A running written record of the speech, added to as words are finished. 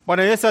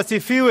Bwana Yesu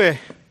asifiwe.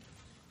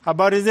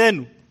 Habari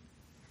zenu?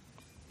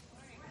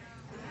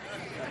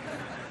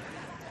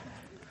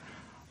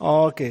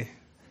 Okay.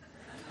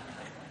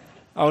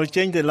 I will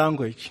change the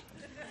language.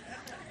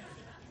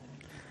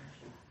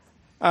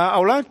 I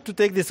would like to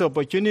take this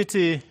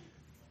opportunity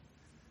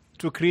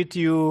to greet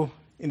you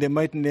in the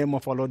mighty name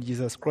of our Lord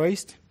Jesus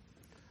Christ.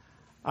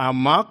 I'm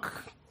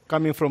Mark,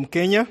 coming from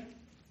Kenya.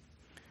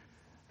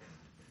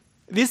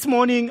 This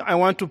morning, I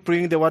want to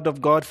bring the Word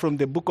of God from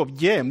the book of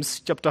James,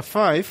 chapter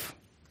 5,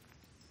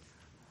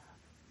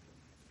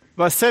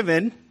 verse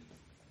 7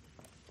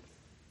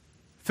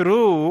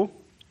 through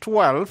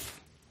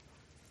 12.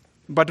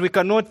 But we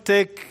cannot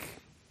take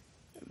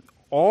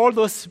all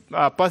those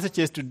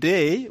passages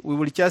today. We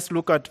will just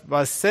look at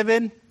verse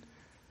 7,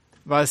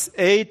 verse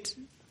 8,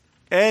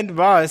 and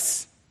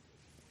verse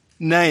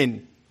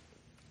 9.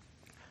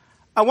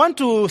 I want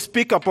to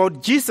speak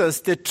about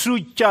Jesus, the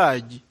true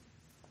judge.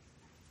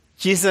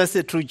 Jesus,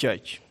 the true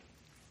judge.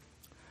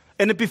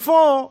 And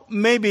before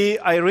maybe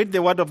I read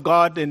the Word of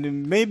God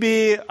and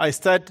maybe I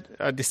start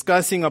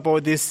discussing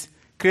about this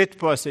great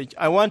passage,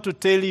 I want to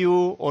tell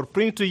you or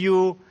bring to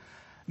you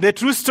the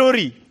true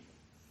story.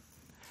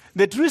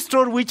 The true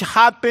story which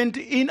happened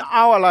in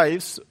our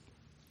lives,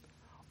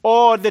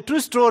 or the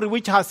true story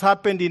which has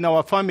happened in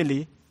our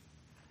family,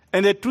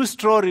 and the true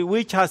story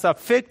which has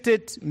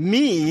affected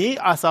me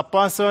as a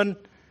person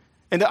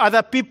and the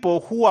other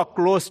people who are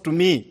close to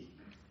me.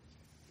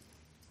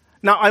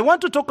 Now, I want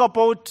to talk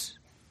about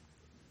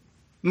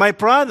my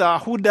brother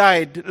who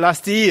died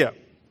last year.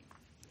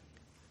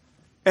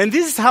 And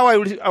this is how I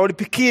will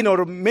begin,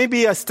 or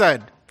maybe I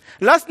start.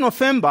 Last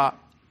November,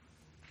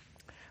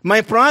 my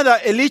brother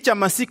Elijah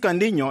Masika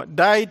Ndinyo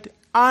died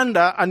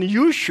under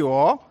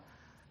unusual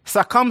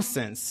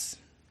circumstances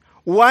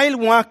while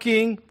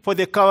working for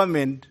the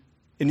government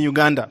in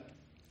Uganda.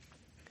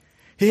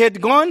 He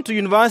had gone to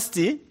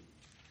university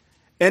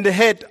and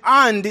had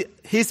earned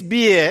his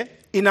BA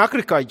in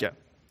agriculture.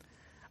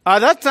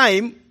 At that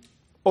time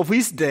of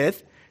his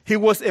death, he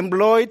was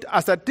employed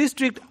as a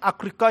district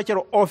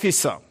agricultural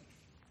officer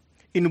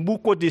in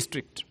Buko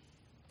district.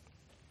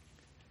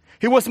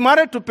 He was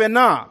married to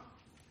Pena,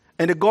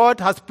 and God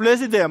has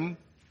blessed them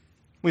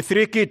with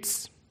 3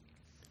 kids.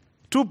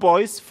 2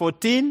 boys,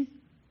 14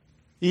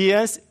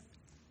 years,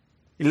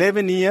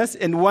 11 years,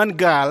 and 1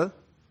 girl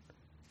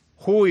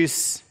who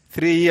is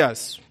 3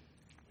 years.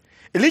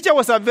 Elijah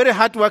was a very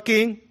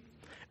hardworking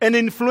and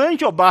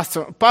influential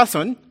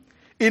person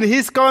in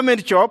his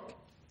government job,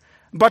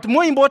 but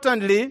more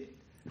importantly,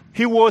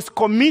 he was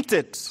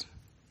committed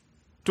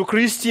to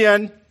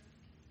Christian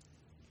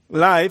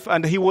life,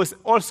 and he was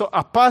also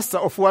a pastor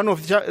of one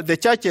of the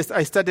churches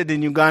I started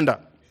in Uganda.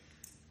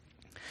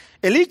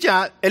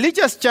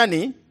 Elijah's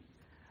journey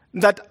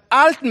that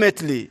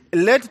ultimately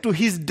led to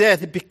his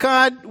death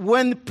began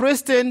when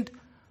President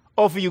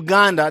of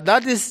Uganda,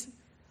 that is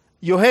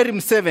Yoweri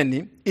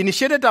Museveni,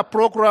 initiated a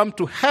program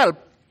to help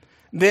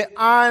the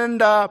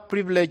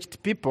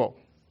underprivileged people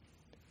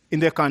in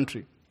the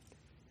country.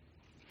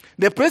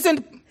 The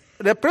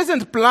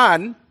present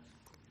plan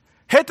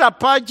had a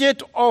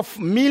budget of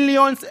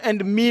millions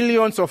and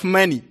millions of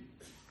money.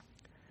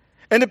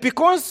 And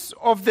because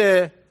of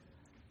the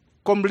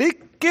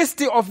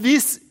complexity of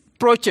this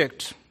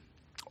project,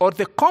 or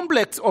the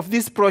complex of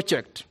this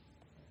project,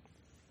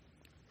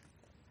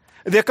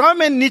 the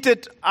government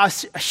needed a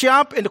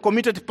sharp and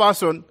committed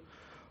person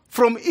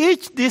from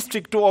each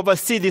district to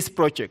oversee this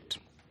project.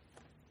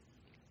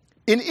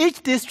 In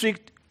each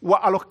district were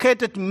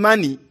allocated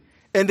money,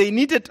 and they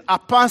needed a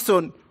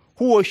person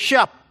who was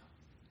sharp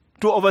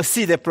to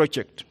oversee the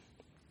project.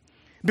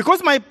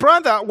 Because my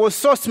brother was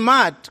so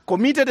smart,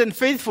 committed, and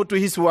faithful to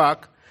his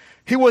work,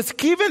 he was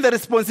given the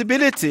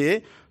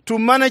responsibility to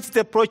manage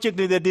the project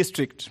in the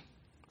district.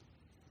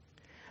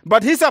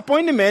 But his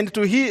appointment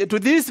to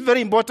this very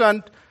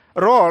important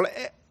role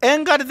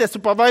angered the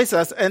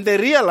supervisors, and they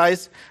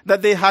realized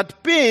that they had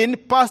been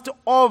passed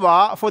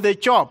over for the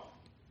job.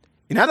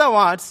 In other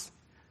words,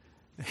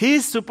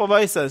 his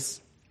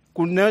supervisors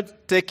could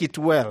not take it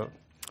well.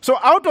 So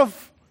out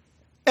of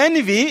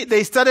envy,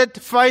 they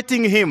started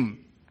fighting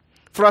him,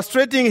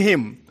 frustrating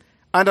him,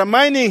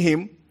 undermining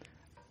him.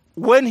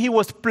 When he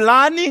was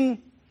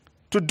planning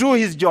to do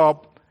his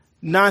job,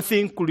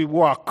 nothing could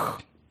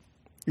work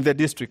in the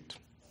district.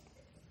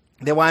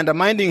 They were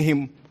undermining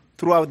him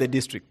throughout the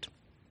district.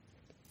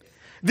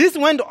 This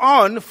went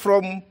on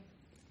for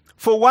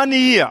 1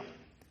 year.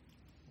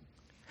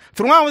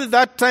 Throughout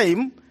that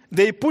time,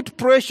 they put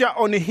pressure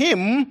on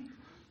him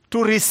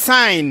to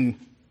resign.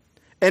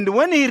 And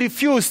when he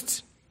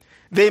refused,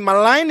 they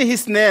maligned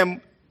his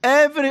name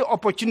every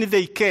opportunity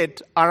they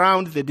get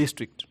around the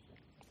district.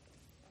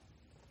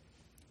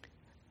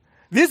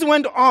 This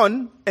went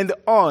on and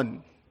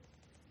on.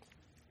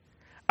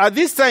 At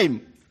this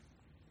time,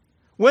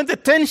 when the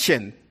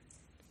tension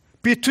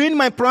between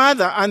my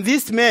brother and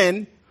this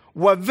man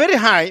were very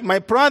high, my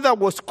brother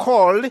was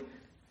called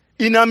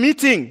in a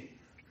meeting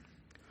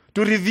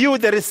to review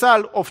the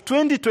result of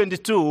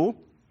 2022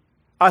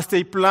 as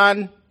they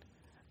plan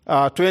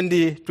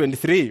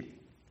 2023.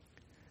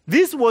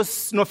 This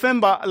was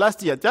November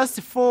last year, just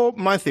 4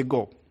 months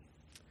ago.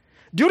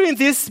 During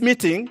this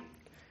meeting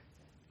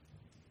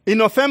in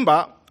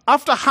November,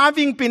 after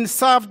having been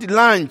served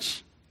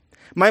lunch,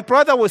 my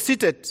brother was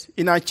seated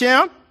in a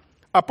chair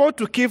about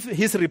to give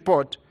his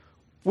report,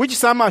 which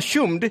some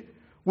assumed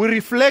will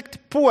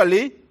reflect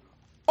poorly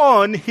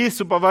on his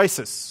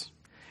supervisors.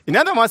 In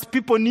other words,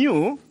 people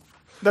knew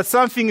that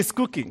something is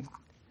cooking,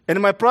 and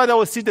my brother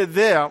was seated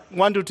there,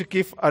 wanted to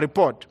give a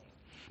report.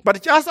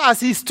 But just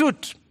as he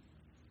stood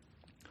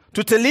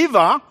to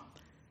deliver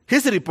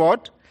his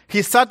report,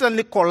 he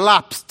suddenly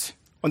collapsed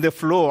on the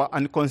floor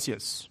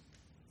unconscious.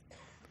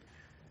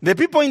 The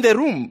people in the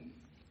room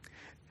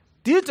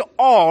did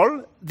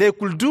all they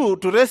could do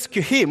to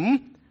rescue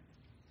him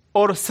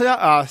or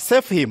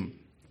save him.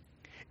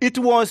 It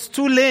was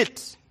too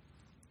late.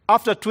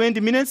 After 20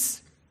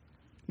 minutes,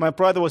 my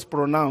brother was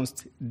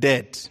pronounced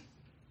dead.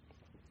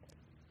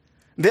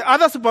 The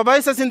other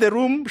supervisors in the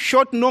room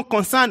showed no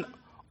concern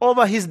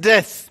over his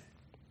death.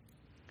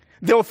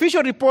 The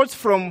official reports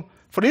from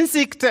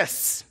forensic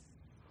tests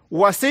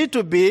were said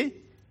to be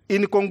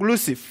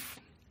inconclusive,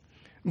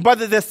 but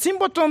the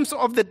symptoms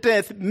of the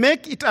death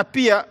make it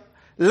appear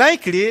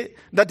likely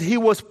that he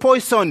was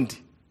poisoned.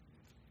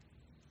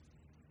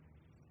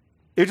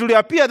 It will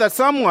appear that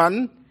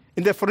someone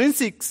in the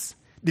forensics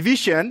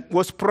division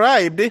was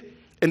bribed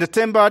and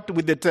tampered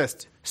with the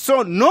test.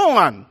 So no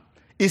one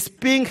is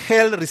being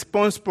held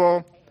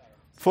responsible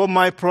for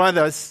my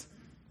brother's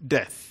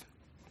death.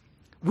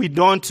 We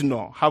don't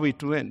know how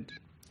it went.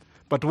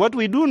 But what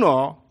we do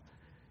know,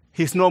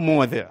 he's no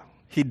more there.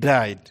 He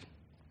died.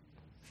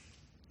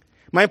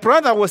 My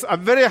brother was a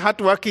very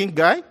hardworking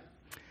guy.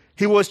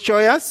 He was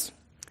joyous.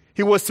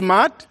 He was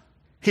smart.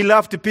 He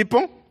loved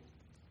people.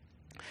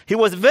 He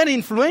was very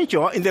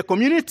influential in the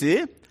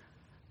community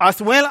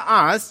as well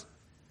as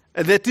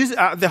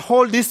the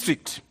whole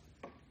district.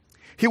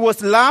 He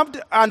was loved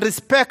and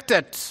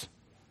respected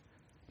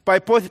by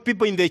both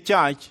people in the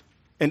church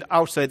and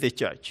outside the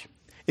church.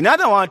 In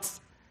other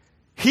words,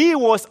 he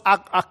was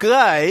a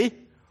guy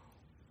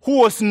who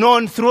was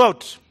known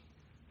throughout.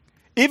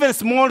 Even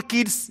small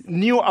kids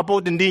knew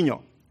about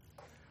Ndinyo.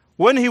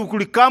 When he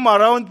could come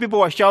around, people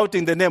were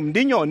shouting the name,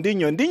 Ndinyo,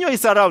 Ndinyo. Ndinyo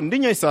is around,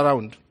 Ndinyo is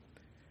around.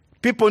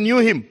 People knew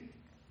him.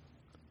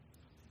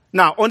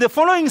 Now, on the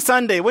following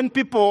Sunday, when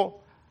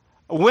people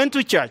went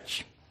to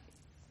church,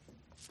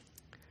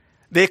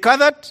 they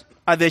gathered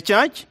at the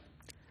church.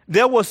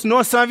 There was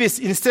no service.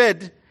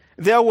 Instead,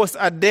 there was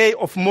a day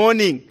of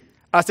mourning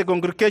as the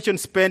congregation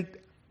spent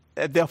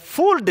the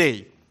full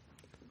day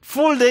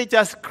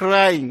just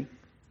crying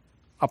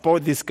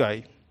about this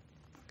guy,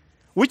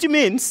 which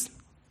means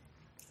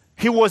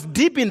he was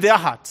deep in their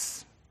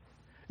hearts.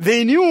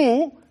 They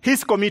knew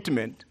his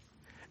commitment.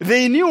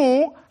 They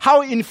knew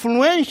how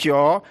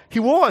influential he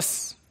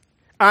was.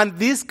 And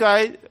this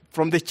guy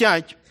from the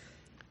church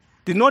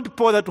did not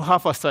bother to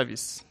have a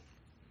service.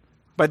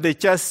 But they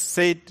just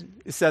said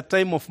it's a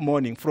time of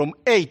mourning. From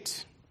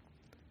 8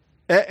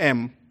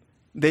 a.m.,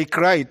 they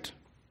cried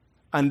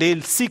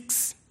until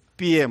 6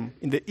 p.m.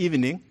 in the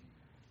evening,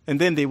 and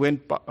then they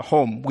went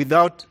home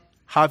without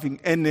having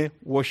any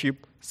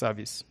worship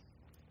service.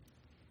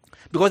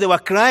 Because they were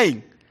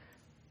crying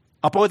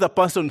about the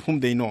person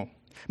whom they know.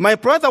 My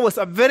brother was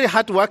a very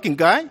hardworking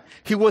guy.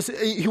 He was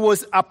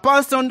a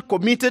person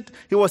committed.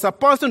 He was a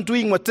person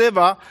doing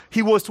whatever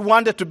he was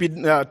wanted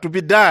to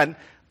be done,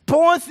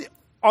 both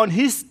on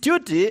his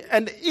duty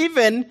and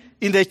even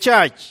in the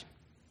church.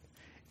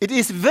 It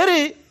is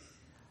very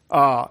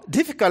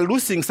difficult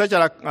losing such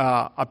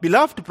a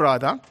beloved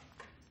brother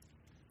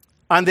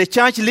and the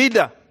church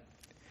leader.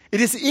 It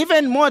is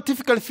even more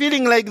difficult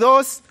feeling like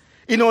those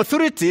in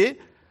authority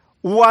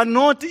who are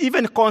not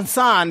even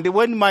concerned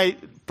when my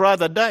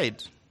brother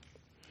died.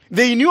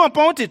 They knew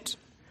about it,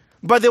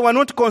 but they were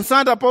not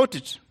concerned about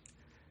it.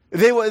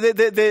 They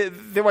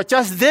were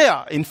just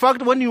there. In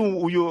fact, when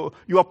you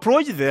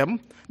approach them,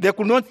 they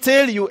could not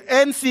tell you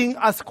anything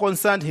as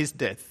concerned his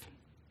death.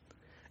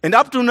 And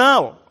up to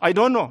now, I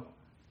don't know.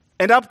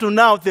 And up to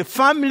now, the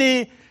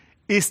family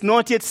is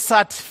not yet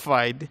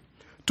satisfied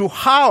to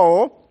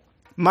how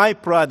my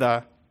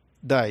brother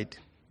died.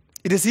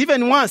 It is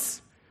even worse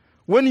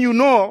when you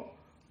know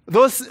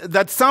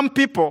that some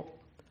people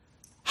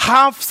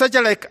have such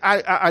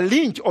a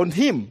lynch on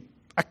him,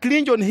 a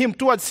clinch on him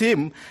towards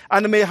him,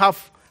 and may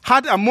have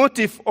had a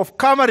motive of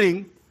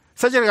covering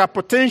such a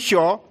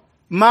potential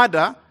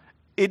murder.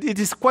 It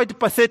is quite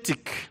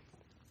pathetic.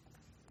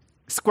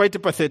 It's quite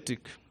pathetic.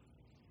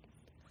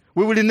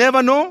 We will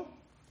never know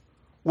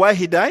why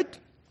he died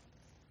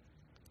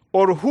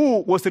or who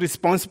was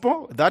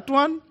responsible. That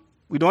one,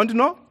 we don't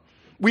know.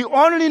 We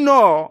only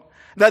know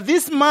that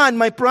this man,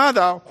 my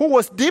brother, who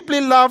was deeply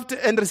loved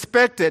and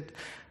respected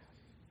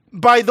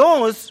by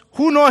those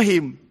who know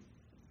him,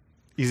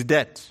 is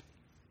dead.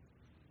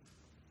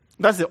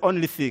 That's the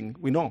only thing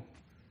we know.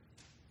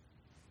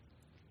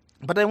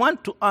 But I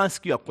want to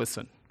ask you a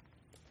question.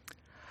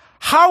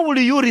 How will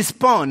you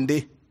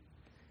respond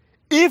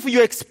if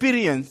you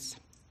experience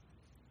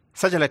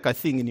such a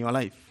thing in your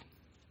life?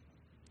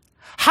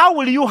 How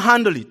will you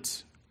handle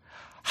it?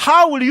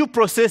 How will you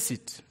process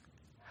it?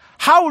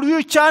 How will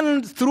you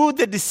channel through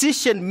the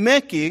decision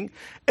making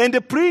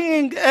and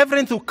bringing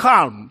everything to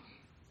calm?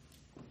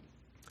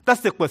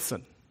 That's the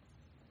question.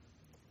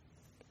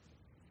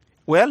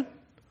 Well,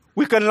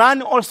 we can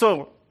learn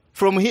also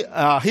from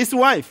his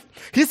wife.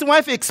 His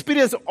wife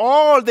experienced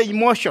all the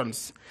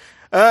emotions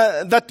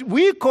that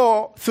we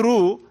go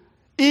through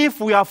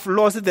if we have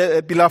lost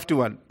the beloved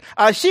one.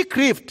 As she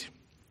grieved,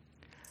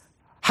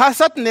 her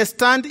sadness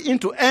turned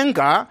into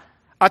anger.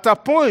 At a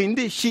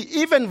point, she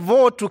even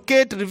vowed to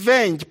get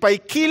revenge by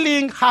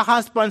killing her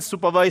husband's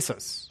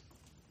supervisors.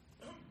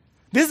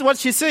 This is what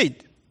she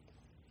said.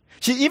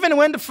 She even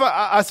went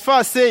as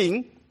far as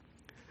saying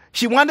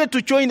she wanted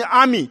to join the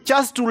army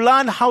just to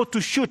learn how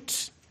to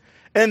shoot.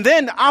 And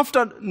then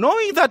after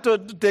knowing that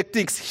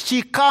tactics,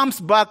 she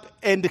comes back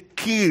and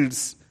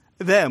kills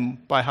them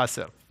by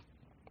herself.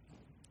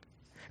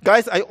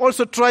 Guys, I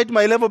also tried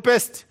my level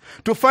best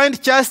to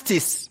find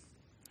justice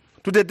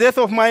to the death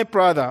of my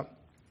brother,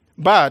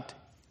 but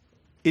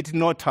it did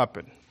not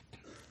happen.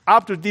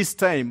 Up to this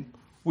time,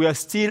 we are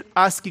still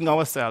asking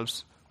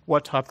ourselves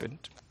what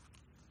happened.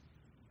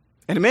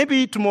 And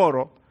maybe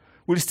tomorrow,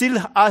 we'll still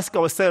ask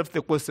ourselves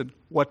the question,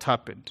 what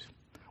happened?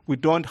 We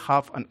don't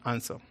have an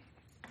answer.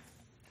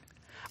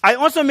 I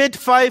also made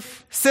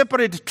 5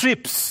 separate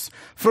trips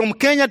from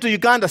Kenya to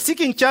Uganda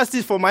seeking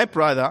justice for my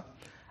brother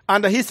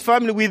and his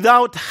family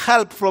without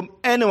help from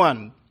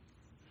anyone.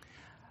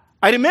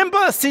 I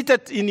remember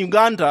seated in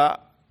Uganda,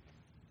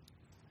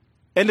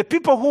 and the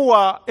people who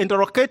were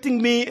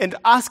interrogating me and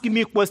asking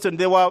me questions,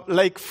 there were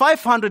like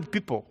 500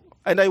 people,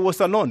 and I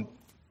was alone.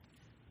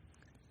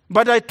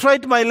 But I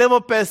tried my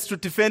level best to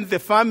defend the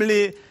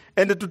family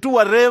and to do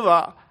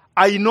whatever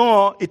I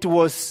know it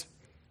was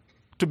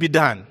to be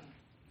done.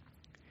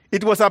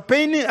 It was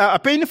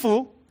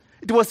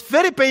it was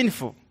very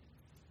painful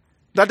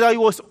that I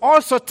was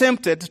also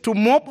tempted to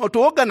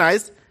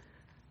organize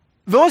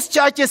those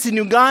churches in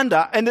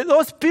Uganda and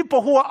those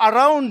people who were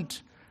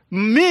around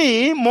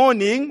me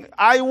mourning.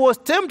 I was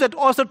tempted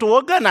also to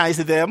organize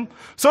them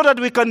so that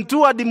we can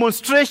do a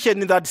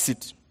demonstration in that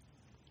city.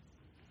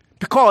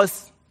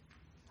 Because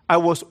I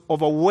was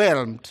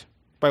overwhelmed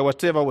by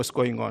whatever was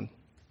going on.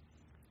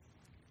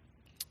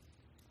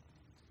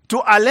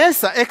 To a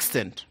lesser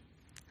extent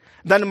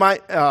than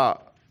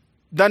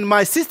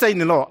my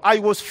sister-in-law, I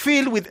was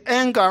filled with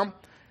anger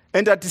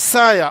and a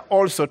desire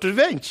also to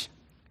revenge.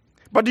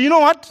 But you know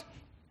what?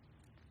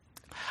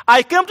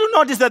 I came to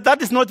notice that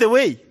that is not the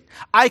way.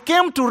 I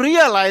came to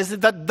realize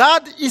that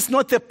that is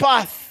not the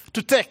path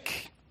to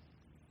take.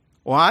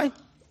 Why?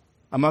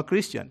 I'm a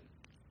Christian.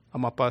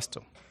 I'm a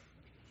pastor.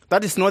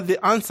 That is not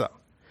the answer.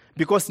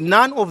 Because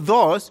none of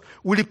those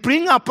will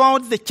bring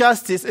about the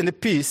justice and the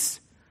peace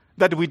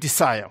that we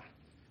desire.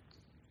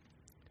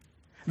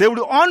 They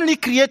will only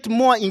create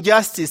more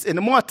injustice and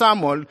more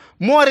turmoil,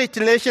 more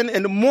retaliation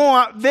and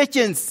more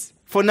vengeance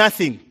for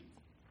nothing.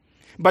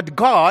 But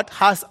God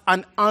has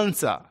an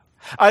answer.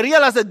 I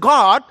realize that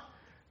God,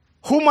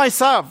 whom I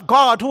serve,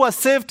 God who has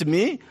saved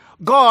me,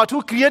 God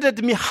who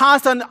created me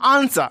has an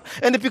answer.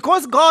 And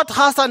because God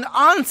has an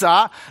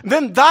answer,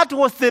 then that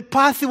was the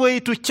pathway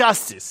to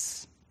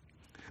justice.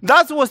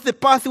 That was the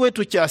pathway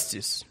to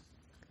justice.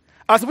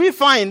 As we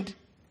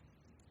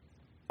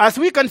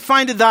can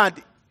find that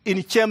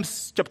in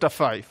James chapter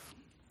 5.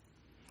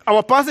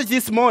 Our passage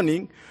this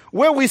morning,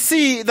 where we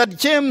see that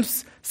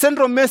James'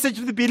 central message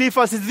to the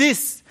believers is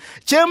this.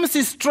 James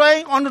is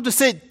trying only to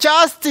say,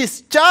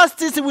 justice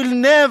will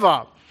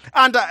never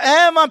and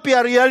ever be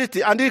a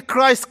reality until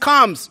Christ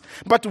comes.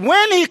 But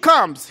when he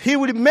comes, he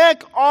will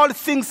make all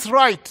things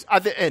right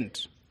at the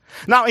end.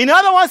 Now, in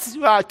other words,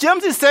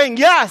 James is saying,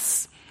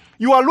 yes,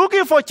 you are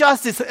looking for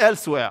justice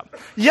elsewhere.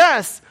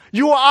 Yes,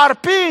 you are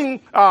being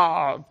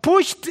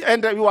pushed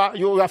and you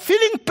are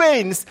feeling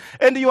pains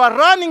and you are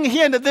running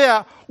here and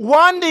there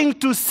wanting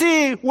to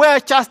see where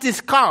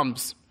justice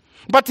comes.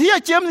 But here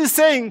James is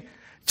saying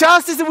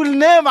justice will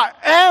never,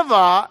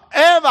 ever,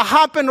 ever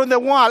happen on the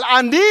world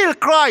until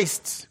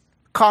Christ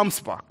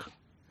comes back.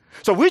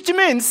 So which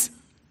means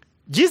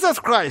Jesus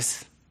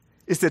Christ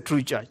is the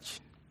true judge.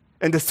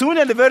 And soon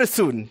and very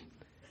soon,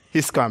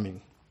 he's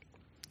coming.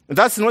 And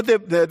that's not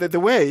the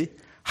way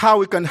how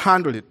we can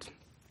handle it.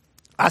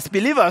 As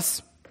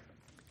believers,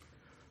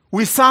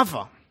 we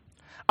suffer.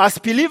 As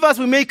believers,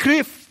 we may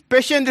grieve,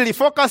 patiently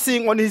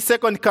focusing on his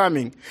second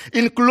coming,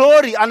 in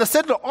glory, and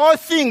settle all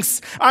things,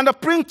 and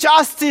bring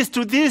justice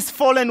to this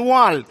fallen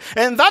world.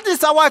 And that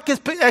is our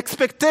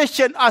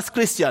expectation as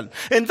Christians.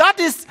 And that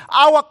is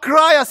our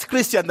cry as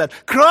Christians,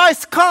 that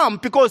Christ come,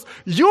 because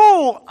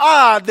you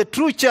are the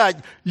true judge.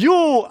 You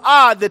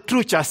are the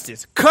true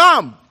justice.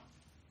 Come.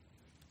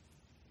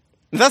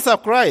 That's our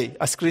cry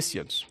as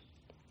Christians.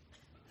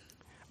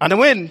 And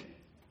when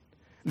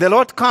the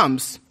Lord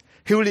comes,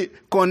 he will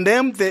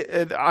condemn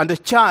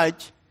and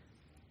charge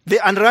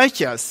the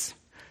unrighteous.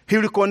 He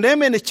will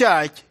condemn and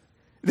charge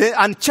the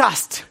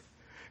unjust.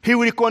 He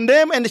will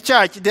condemn and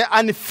charge the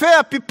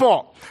unfair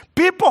people.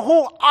 People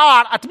who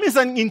are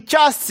administering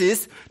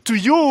injustice to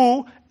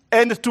you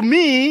And to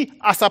me,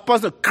 as a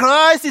person,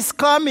 Christ is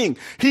coming.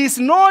 He is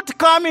not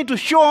coming to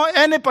show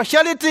any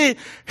partiality.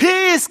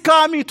 He is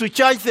coming to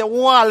judge the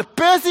world,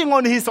 basing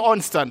on his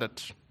own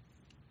standard.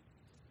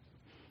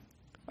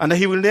 And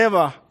he will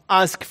never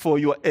ask for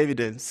your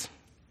evidence.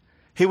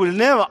 He will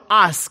never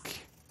ask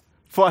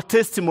for a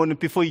testimony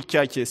before he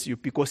judges you,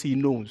 because he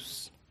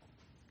knows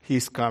he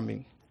is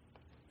coming.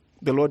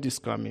 The Lord is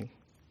coming.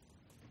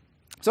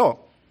 So,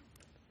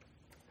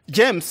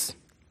 James,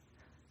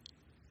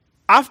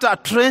 after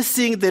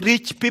addressing the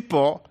rich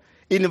people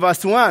in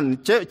verse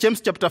 1,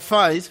 James chapter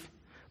 5,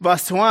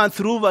 verse 1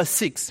 through verse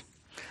 6,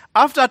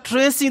 after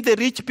addressing the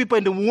rich people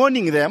and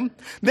warning them,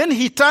 then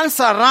he turns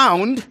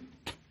around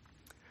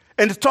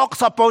and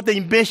talks about the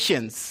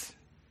impatience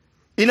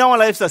in our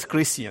lives as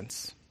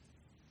Christians.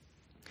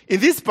 In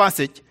this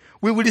passage,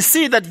 we will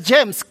see that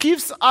James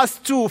gives us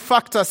two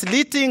factors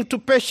leading to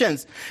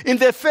patience in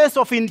the face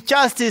of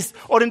injustice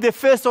or in the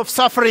face of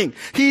suffering.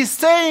 He is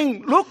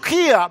saying, look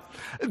here,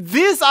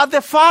 these are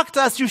the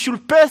factors you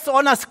should base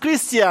on as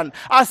Christian.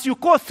 As you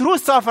go through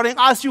suffering,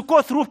 as you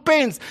go through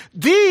pains,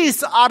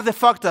 these are the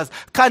factors.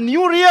 Can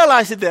you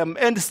realize them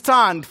and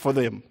stand for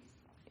them?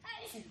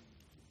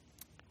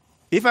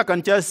 If I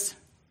can just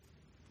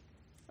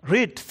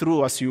read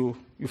through as you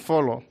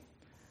follow.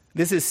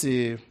 This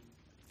is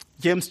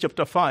James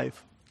chapter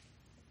 5.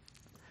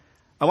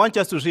 I want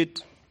us to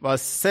read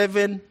verse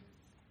 7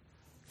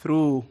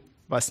 through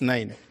verse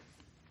 9.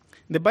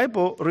 The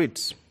Bible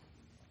reads,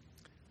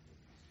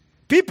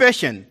 "Be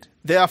patient,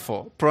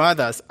 therefore,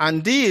 brothers,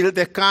 until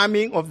the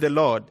coming of the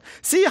Lord.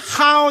 See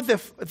how the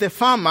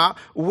farmer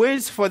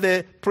waits for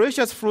the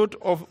precious fruit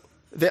of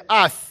the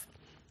earth,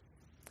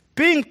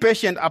 being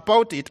patient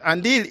about it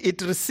until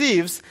it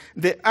receives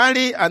the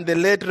early and the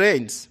late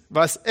rains."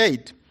 Verse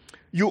 8,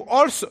 You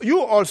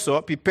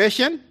also be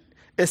patient,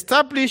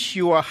 establish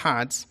your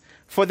hearts,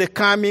 for the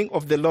coming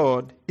of the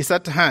Lord is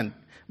at hand.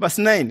 Verse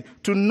 9,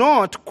 "Do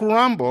not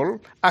grumble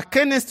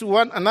against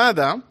one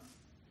another,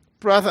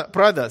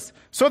 brothers,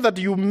 so that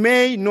you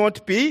may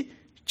not be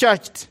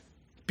judged.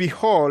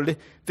 Behold,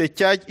 the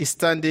judge is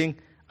standing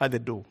at the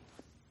door."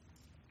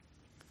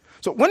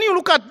 So when you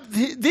look at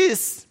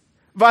this,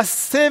 verse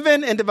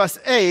 7 and verse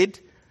 8,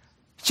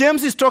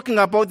 James is talking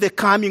about the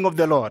coming of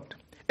the Lord.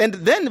 And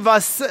then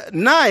verse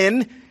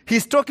 9,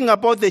 he's talking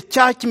about the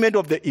judgment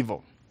of the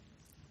evil.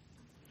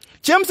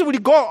 James will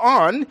go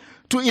on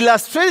to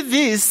illustrate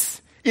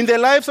this in the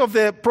lives of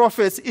the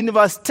prophets in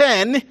verse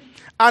 10,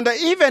 and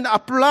even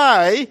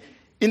apply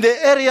in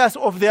the areas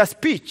of their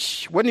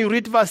speech. When you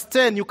read verse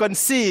 10, you can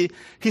see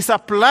he's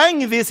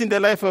applying this in the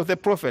life of the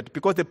prophet,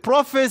 because the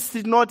prophets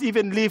did not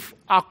even live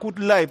a good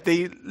life.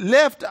 They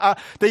lived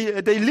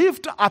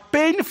a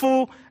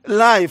painful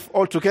life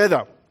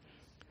altogether.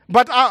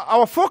 But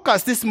our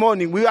focus this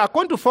morning, we are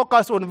going to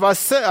focus on verse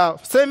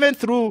 7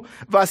 through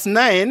verse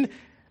 9,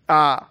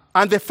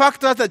 and the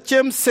factors that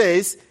James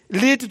says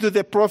lead to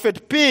the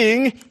prophet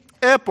being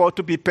able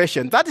to be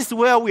patient. That is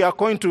where we are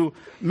going to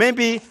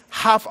maybe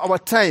have our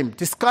time.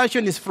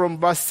 Discussion is from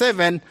verse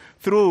 7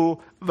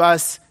 through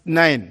verse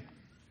 9.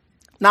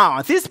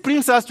 Now, this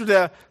brings us to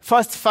the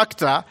first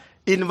factor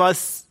in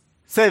verse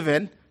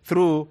 7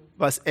 through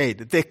verse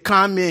 8, the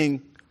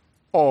coming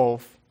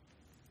of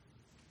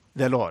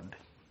the Lord.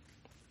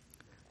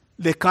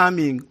 The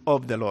coming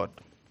of the Lord.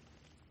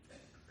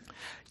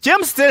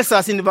 James tells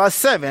us in verse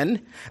 7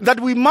 that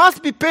we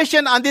must be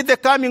patient until the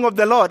coming of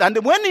the Lord.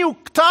 And when you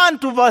turn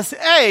to verse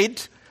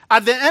 8,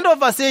 at the end of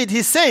verse 8,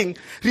 he's saying,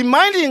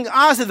 reminding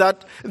us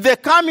that the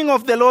coming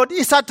of the Lord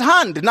is at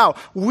hand. Now,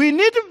 we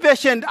need to be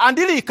patient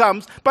until he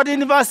comes, but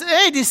in verse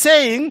 8, he's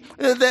saying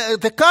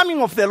the coming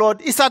of the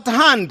Lord is at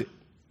hand.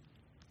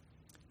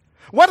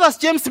 What does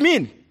James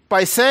mean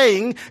by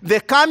saying the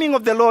coming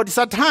of the Lord is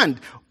at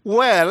hand?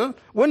 Well,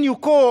 when you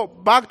go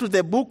back to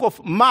the book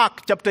of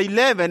Mark, chapter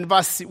 11,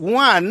 verse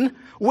 1,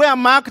 where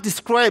Mark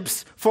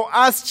describes for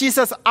us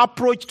Jesus'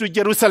 approach to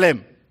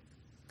Jerusalem.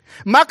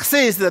 Mark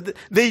says that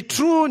they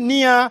drew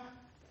near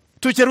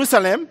to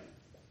Jerusalem,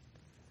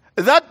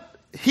 that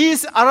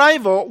his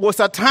arrival was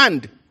at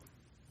hand.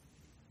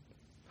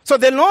 So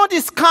the Lord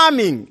is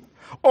coming,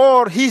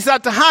 or he's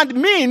at hand,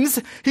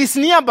 means he's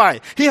nearby.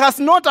 He has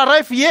not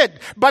arrived yet,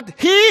 but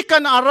he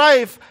can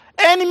arrive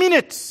any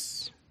minute.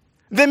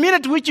 The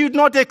minute which you do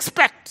not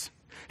expect,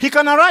 he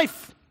can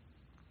arrive.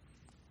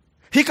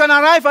 He can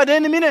arrive at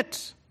any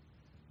minute.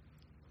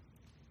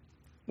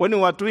 When we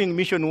were doing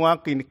mission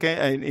work in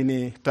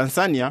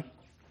Tanzania,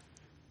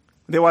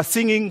 they were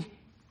singing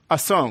a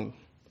song.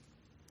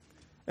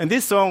 And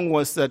this song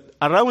was that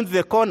around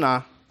the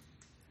corner,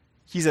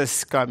 Jesus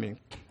is coming.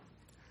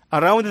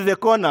 Around the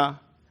corner,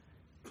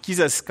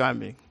 Jesus is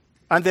coming.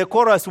 And the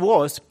chorus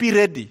was, be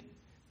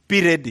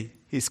ready,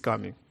 he's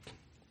coming.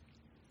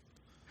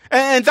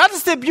 And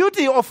that's the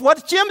beauty of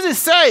what James is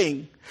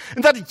saying,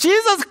 that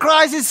Jesus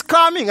Christ is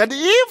coming. And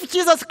if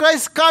Jesus Christ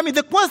is coming,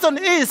 the question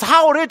is,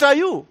 how ready are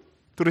you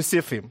to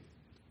receive him?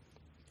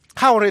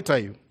 How ready are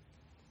you?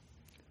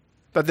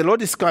 That the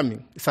Lord is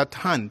coming, it's at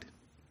hand.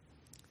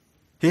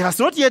 He has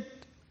not yet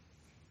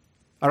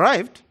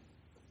arrived,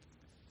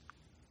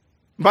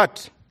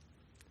 But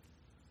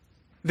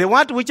the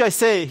word which I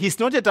say, he's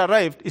not yet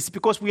arrived, is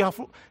because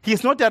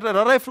he's not yet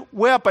arrived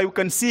whereby we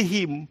can see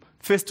him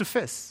face to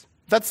face.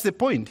 That's the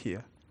point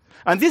here.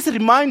 And this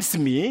reminds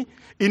me,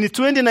 in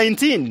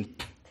 2019,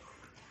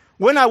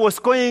 when I was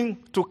going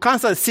to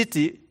Kansas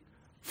City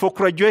for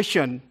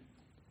graduation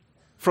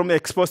from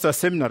Expositor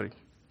Seminary.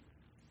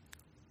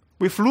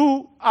 We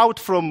flew out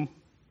from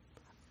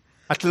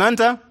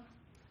Atlanta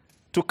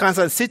to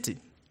Kansas City.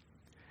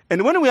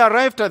 And when we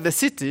arrived at the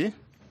city,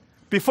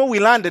 before we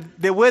landed,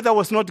 the weather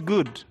was not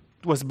good.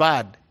 It was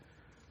bad.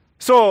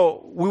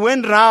 So we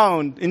went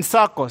round in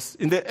circles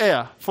in the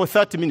air for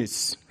 30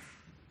 minutes.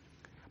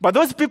 But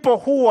those people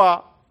who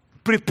were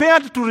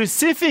prepared to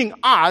receiving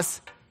us,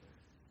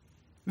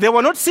 they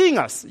were not seeing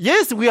us.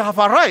 Yes, we have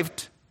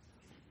arrived.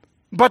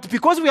 But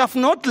because we have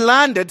not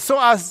landed so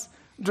as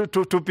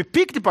to be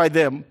picked by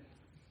them,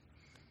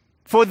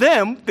 for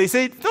them, they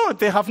said, no,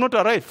 they have not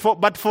arrived.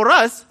 But for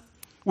us,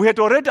 we had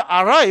already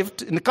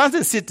arrived in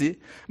Kansas City,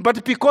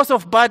 but because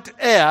of bad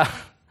air,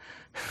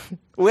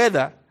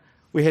 weather,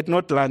 we had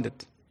not landed.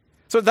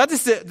 So that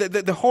is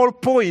the whole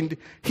point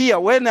here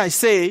when I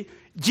say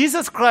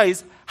Jesus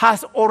Christ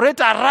has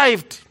already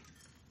arrived.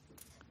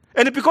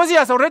 And because he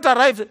has already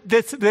arrived,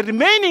 the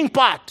remaining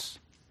part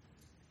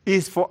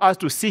is for us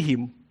to see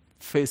him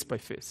face by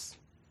face.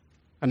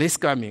 And he's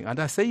coming. And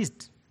I say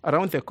it,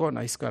 around the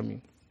corner, he's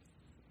coming.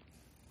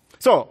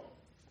 So,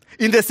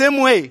 in the same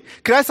way,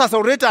 Christ has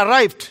already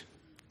arrived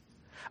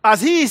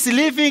as he is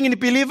living in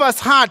believers'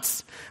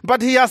 hearts,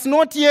 but he has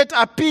not yet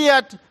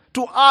appeared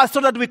to us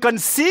so that we can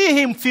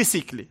see him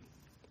physically.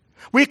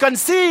 We can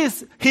see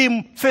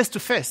him face to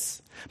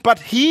face, but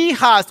he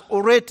has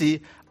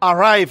already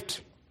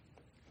arrived.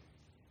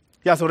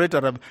 He has already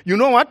arrived. You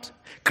know what?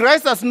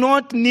 Christ does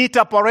not need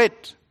a parade.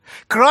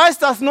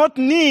 Christ does not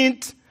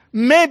need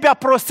maybe a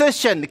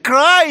procession.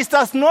 Christ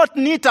does not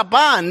need a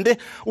band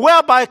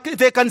whereby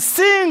they can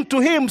sing to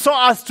him so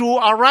as to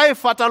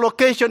arrive at a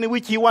location in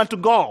which he wants to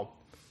go.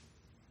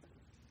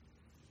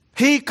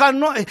 He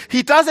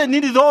doesn't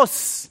need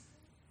those.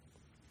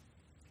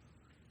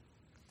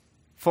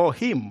 For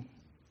him,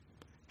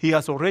 he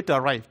has already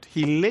arrived.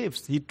 He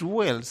lives, he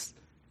dwells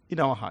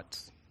in our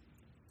hearts.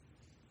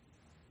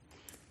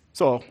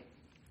 So,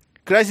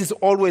 Christ is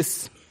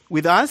always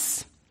with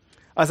us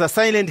as a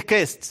silent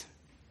guest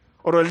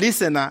or a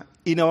listener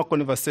in our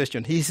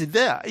conversation. He is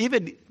there.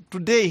 Even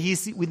today, he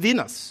is within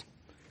us.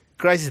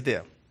 Christ is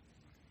there.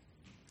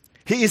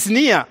 He is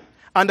near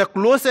and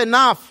close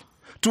enough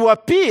to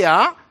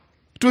appear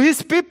to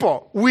his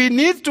people. We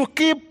need to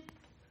keep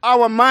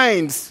our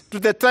minds to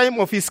the time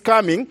of his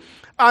coming,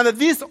 and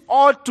this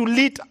ought to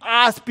lead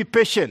us to be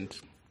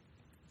patient.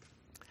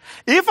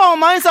 If our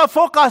minds are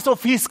focused on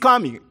his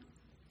coming,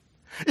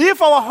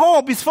 if our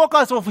hope is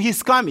focused on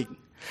his coming,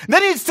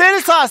 then it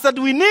tells us that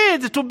we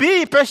need to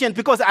be patient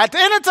because at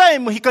any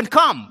time he can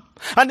come.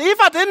 And if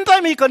at any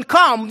time he can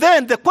come,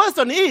 then the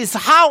question is,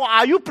 how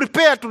are you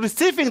prepared to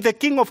receiving the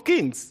King of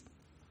Kings?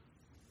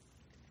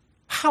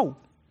 How?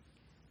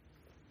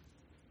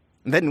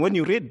 And then when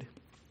you read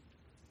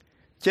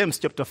James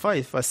chapter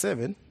 5, verse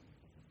 7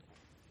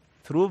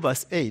 through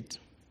verse 8,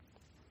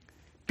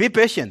 be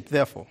patient,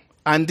 therefore,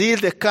 until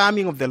the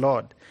coming of the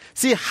Lord.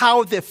 See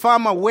how the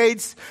farmer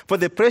waits for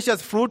the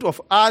precious fruit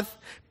of earth,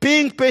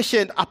 being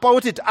patient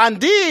about it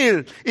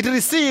until it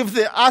receives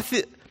the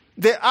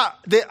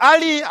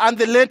early and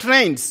the late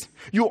rains.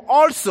 You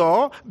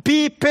also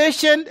be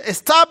patient,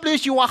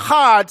 establish your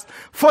hearts,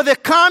 for the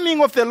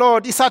coming of the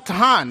Lord is at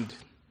hand.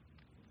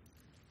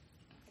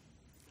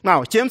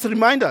 Now, James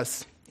reminds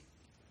us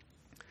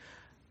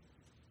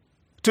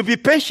to be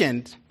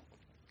patient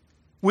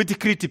with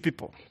greedy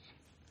people.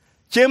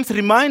 James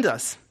reminds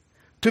us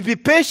to be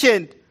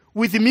patient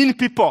with mean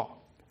people.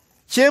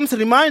 James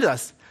reminds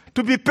us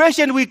to be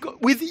patient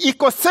with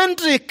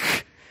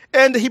egocentric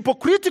and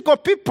hypocritical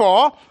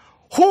people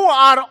who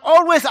are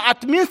always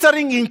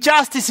administering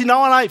injustice in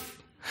our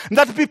life.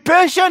 That be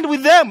patient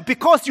with them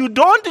because you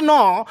don't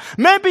know,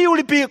 maybe you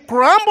will be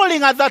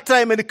grumbling at that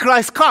time and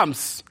Christ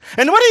comes.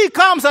 And when he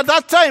comes at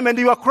that time and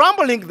you are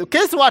grumbling,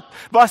 guess what?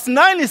 Verse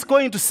 9 is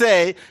going to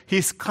say,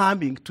 he's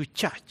coming to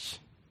judge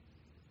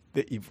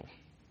the evil.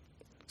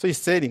 So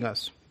he's telling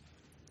us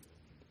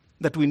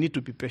that we need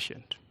to be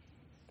patient.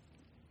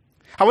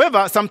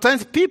 However,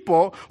 sometimes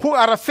people who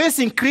are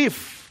facing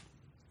grief,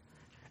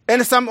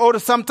 and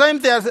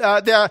sometimes they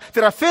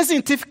are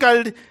facing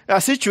difficult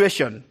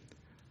situation,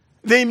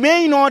 they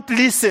may not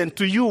listen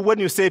to you when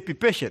you say be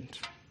patient.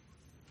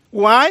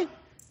 Why?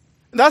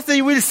 That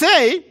they will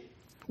say,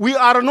 we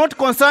are not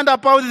concerned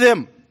about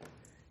them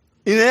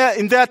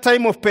in their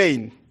time of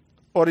pain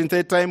or in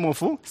their time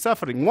of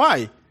suffering.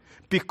 Why?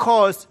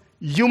 Because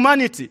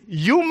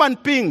human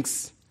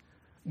beings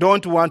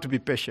don't want to be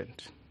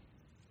patient.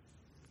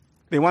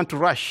 They want to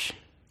rush.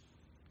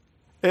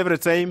 Every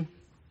time,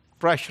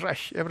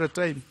 rush, every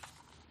time.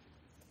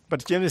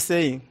 But James is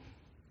saying,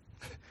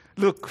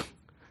 look,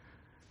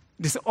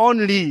 this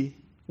only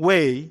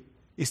way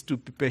is to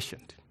be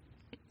patient.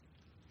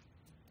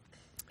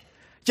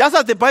 Just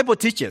as the Bible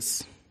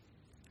teaches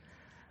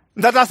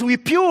that as we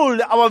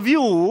build our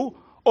view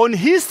on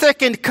his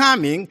second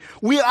coming,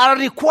 we are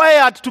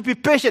required to be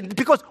patient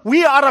because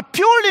we are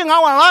building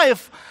our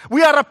life.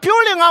 We are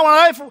building our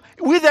life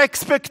with the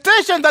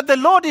expectation that the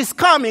Lord is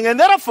coming. And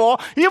therefore,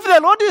 if the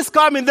Lord is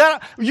coming,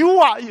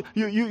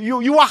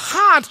 your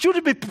heart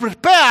should be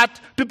prepared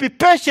to be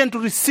patient to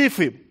receive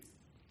him.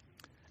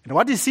 And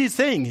what is he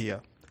saying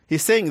here?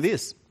 He's saying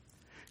this.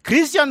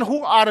 Christians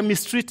who are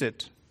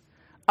mistreated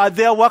at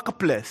their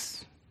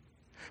workplace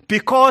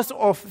because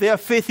of their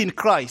faith in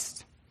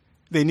Christ,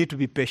 they need to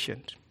be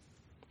patient.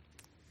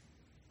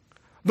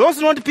 Those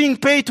not being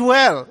paid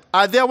well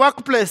at their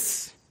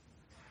workplace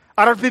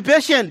are to be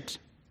patient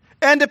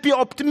and be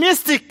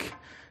optimistic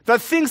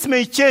that things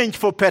may change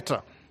for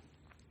better.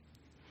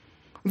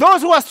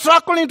 Those who are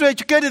struggling to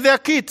educate their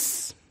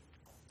kids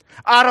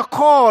are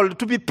called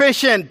to be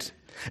patient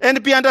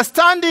and be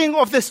understanding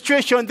of the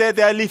situation that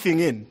they are living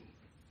in.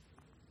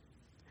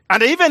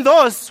 And even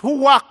those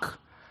who work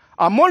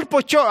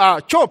multiple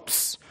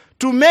jobs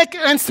to make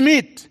ends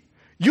meet,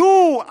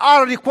 you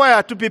are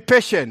required to be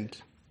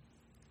patient,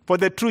 for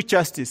the true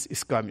justice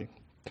is coming.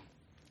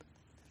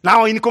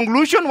 Now, in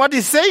conclusion, what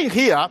he's saying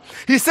here,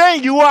 he's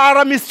saying you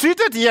are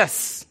mistreated,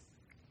 yes.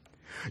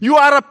 You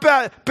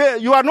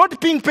are not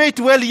being paid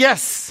well,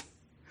 yes.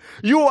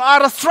 You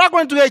are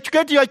struggling to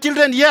educate your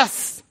children,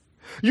 yes.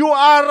 You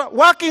are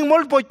working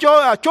multiple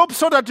jobs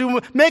so that you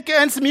make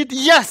ends meet,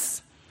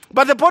 yes.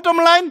 But the bottom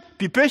line,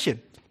 be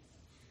patient.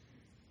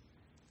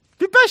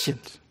 Be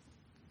patient.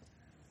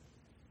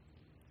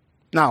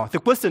 Now, the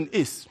question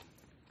is,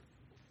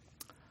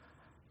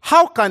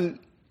 how can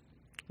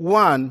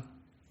one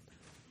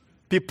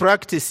be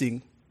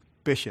practicing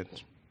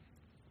patience?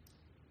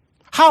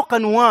 How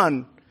can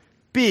one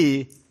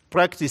be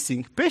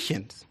practicing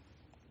patience?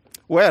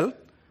 Well,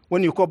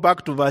 when you go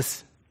back to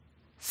verse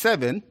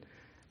 7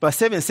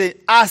 says,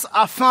 as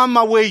a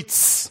farmer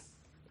waits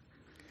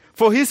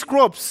for his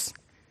crops,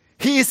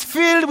 he is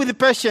filled with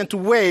patience to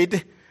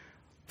wait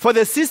for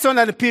the season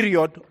and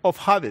period of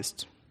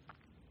harvest.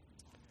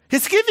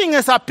 He's giving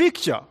us a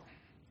picture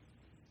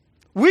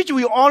which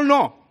we all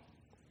know,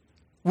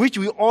 which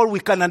we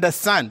can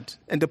understand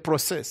in the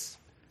process.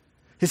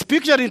 He's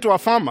picturing to a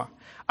farmer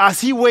as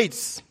he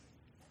waits.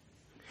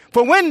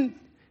 For when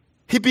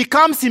he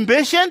becomes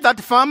impatient, that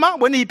farmer,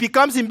 when he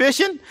becomes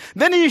impatient,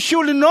 then he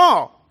should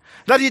know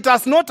that he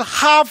does not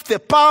have the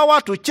power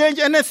to change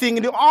anything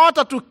in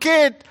order to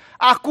get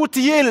a good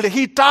yield.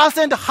 He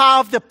doesn't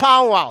have the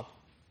power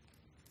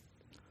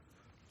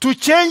to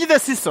change the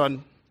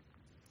season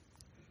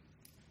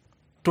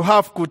to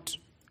have good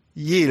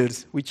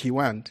yields which he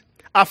wants.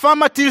 A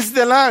farmer tills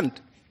the land.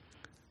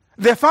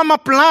 The farmer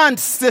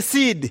plants the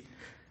seed.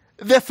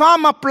 The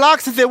farmer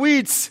plucks the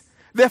weeds.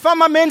 The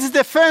farmer mends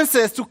the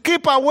fences to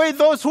keep away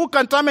those who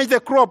can damage the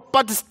crop.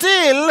 But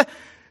still,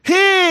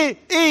 he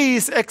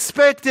is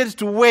expected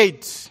to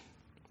wait.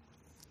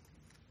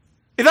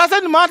 It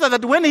doesn't matter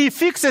that when he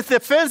fixes the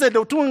fence and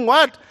doing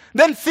what,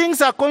 then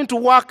things are going to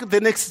work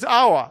the next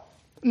hour.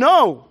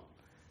 No.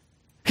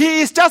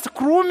 He is just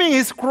grooming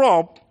his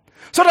crop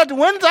so that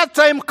when that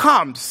time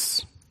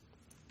comes,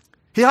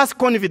 he has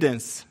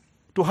confidence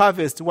to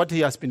harvest what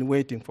he has been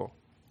waiting for.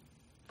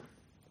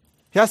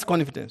 He has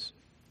confidence.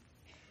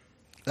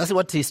 That's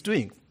what he's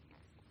doing.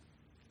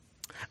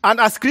 And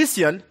as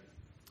Christians,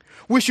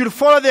 we should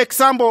follow the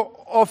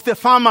example of the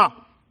farmer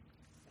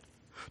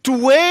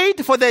to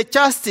wait for the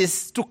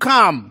justice to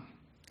come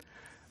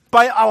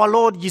by our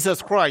Lord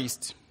Jesus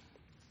Christ.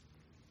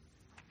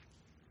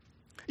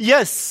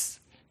 Yes,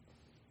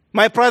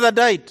 my brother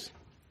died.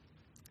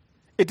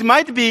 It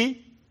might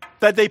be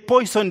that they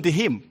poisoned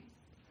him.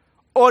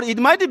 Or it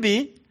might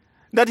be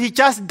that he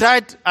just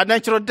died a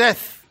natural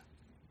death.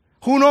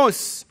 Who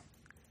knows?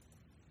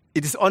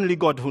 It is only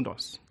God who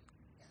knows.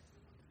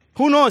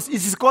 Who knows? It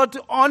is God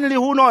only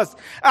who knows.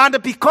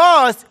 And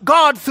because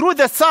God, through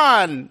the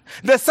Son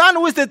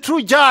who is the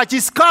true judge,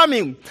 is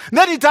coming,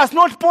 then it does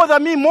not bother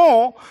me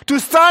more to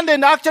stand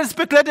and actually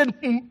speculate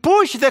and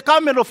push the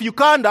camel of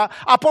Uganda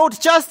about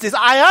justice.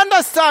 I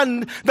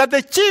understand that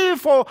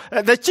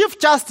the chief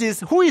justice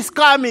who is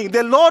coming,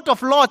 the Lord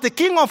of Lords, the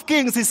King of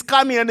Kings is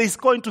coming and is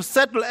going to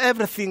settle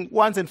everything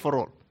once and for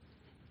all.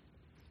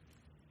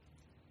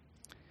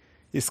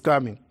 He's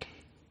coming.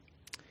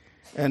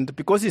 And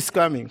because he's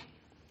coming,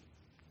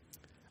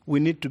 we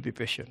need to be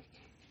patient.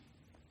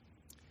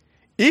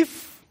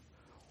 If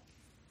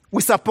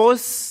we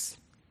suppose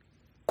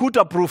good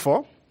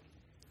approval,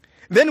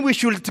 then we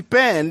should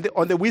depend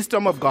on the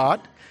wisdom of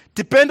God,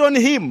 depend on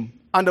him,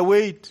 and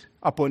wait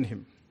upon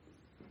him.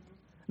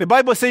 The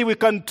Bible says we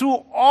can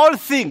do all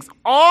things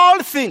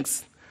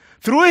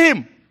through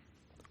him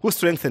who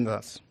strengthens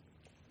us.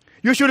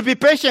 You should be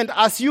patient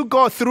as you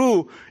go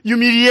through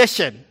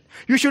humiliation.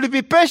 You should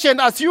be patient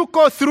as you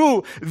go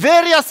through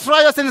various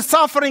trials and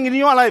suffering in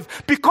your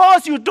life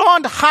because you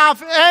don't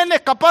have any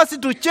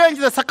capacity to change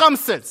the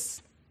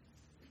circumstances.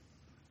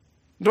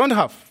 Don't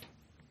have.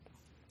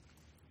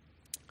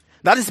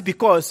 That is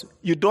because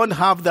you don't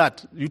have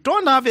that. You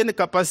don't have any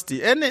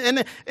capacity,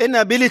 any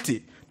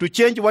ability to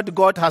change what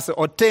God has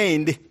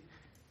ordained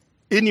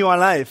in your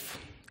life.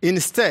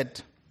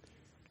 Instead,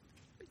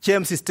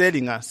 James is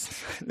telling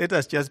us, let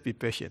us just be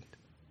patient.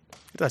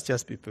 Let us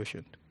just be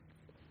patient.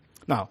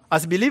 Now,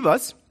 as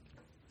believers,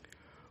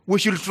 we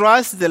should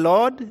trust the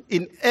Lord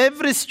in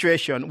every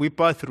situation we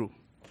pass through.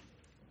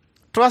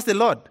 Trust the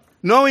Lord,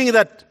 knowing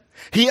that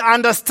He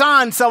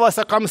understands our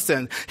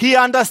circumstance. He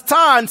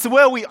understands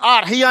where we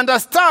are. He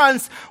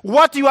understands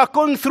what you are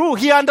going through.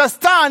 He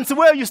understands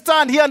where you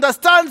stand. He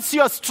understands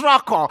your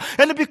struggle.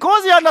 And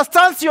because He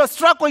understands your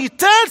struggle, He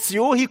tells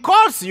you, He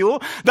calls you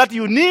that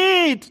you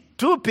need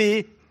to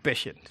be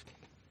patient.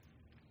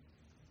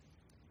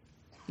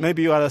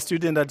 Maybe you are a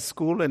student at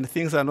school and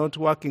things are not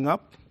working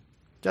up.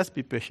 Just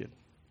be patient.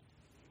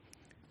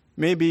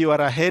 Maybe you are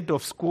a head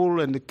of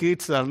school and the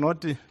kids are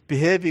not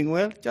behaving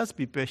well. Just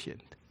be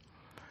patient.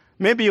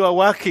 Maybe you are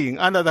working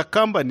under the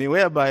company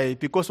whereby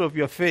because of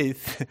your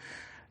faith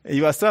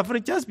you are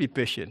suffering. Just be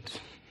patient.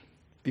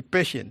 Be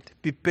patient.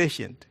 Be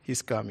patient.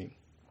 He's coming.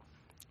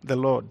 The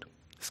Lord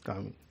is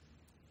coming.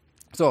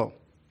 So,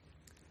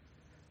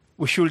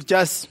 we should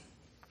just,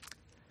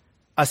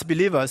 as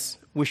believers,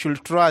 we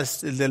should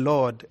trust the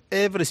Lord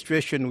every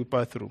situation we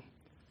pass through.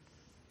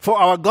 For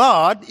our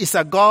God is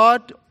a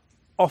God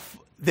of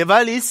the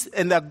valleys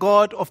and a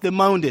God of the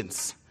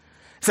mountains.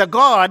 It's a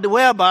God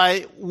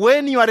whereby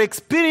when you are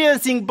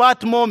experiencing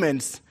bad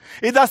moments,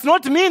 it does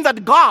not mean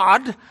that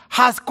God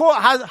has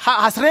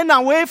ran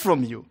away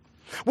from you.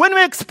 When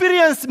we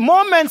experience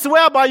moments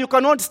whereby you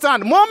cannot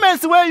stand,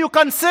 moments where you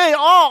can say,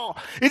 oh,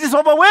 it is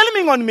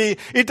overwhelming on me,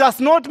 it does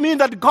not mean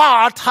that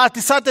God has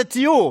deserted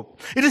you.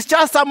 It is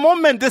just a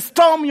moment, the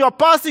storm you are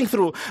passing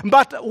through.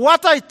 But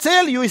what I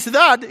tell you is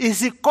that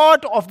is a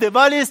God of the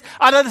valleys,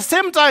 and at the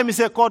same time is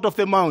a God of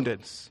the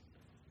mountains.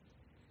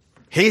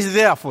 He is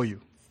there for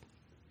you.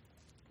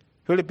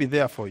 He will be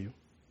there for you.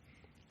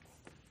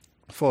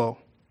 So,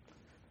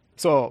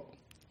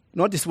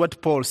 notice what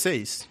Paul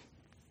says.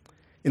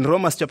 In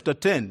Romans chapter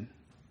 10,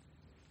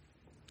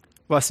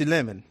 verse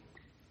 11.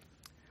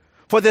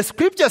 For the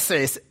scripture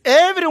says,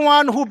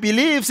 everyone who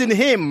believes in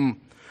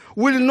Him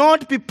will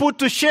not be put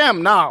to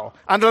shame. Now,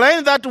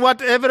 underline that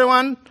word,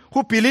 everyone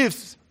who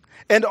believes.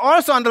 And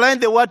also underline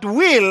the word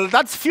will,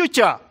 that's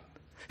future.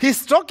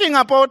 He's talking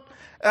about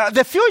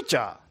the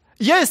future.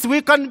 Yes,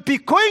 we can be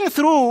going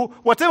through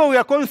whatever we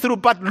are going through,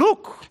 but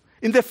look,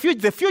 in the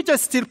future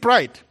is still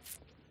bright.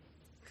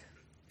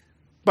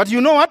 But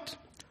you know what?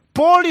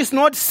 Paul is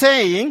not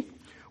saying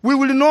we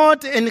will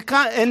not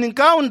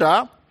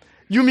encounter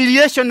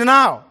humiliation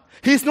now.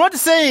 He's not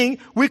saying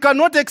we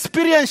cannot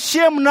experience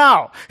shame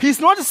now. He's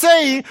not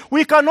saying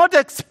we cannot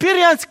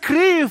experience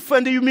grief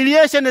and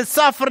humiliation and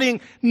suffering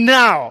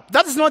now.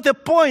 That is not the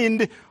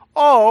point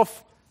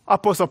of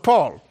Apostle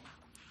Paul.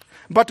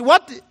 But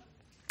what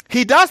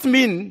he does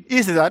mean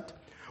is that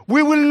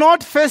we will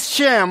not face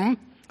shame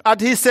at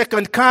His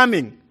second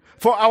coming.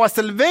 For our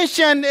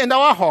salvation and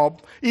our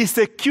hope is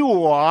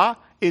secure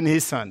in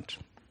His hand.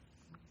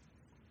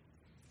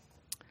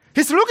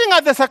 He's looking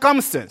at the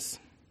circumstance.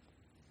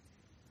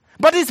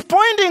 But He's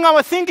pointing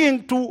our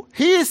thinking to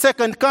His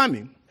second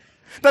coming.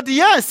 That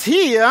yes,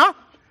 here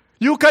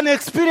you can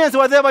experience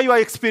whatever you are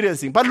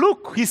experiencing. But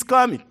look, He's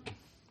coming.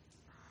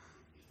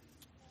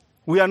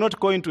 We are not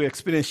going to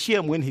experience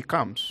shame when He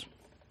comes.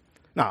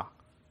 Now,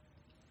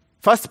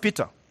 1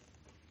 Peter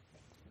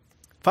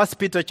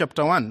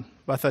chapter 1,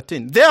 verse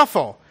 13.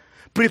 Therefore,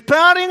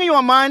 preparing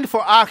your mind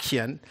for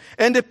action,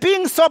 and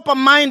being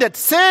sober-minded,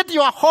 set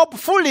your hope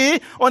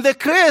fully on the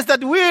grace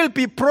that will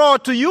be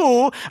brought to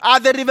you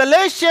at the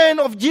revelation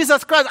of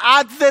Jesus Christ,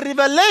 at the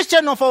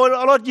revelation of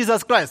our Lord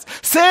Jesus Christ.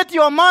 Set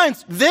your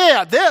minds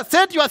there,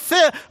 set your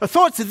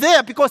thoughts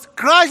there, because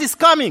Christ is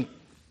coming.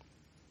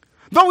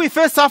 Though we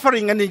face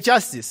suffering and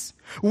injustice,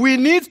 we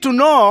need to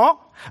know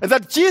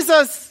that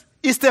Jesus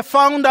is the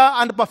founder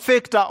and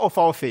perfecter of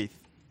our faith.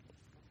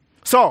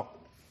 So,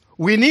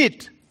 we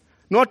need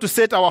not to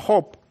set our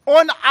hope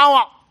on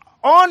our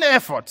own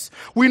efforts.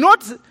 We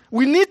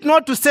need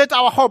not to set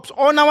our hopes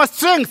on our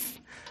strength,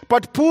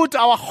 but put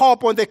our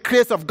hope on the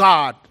grace of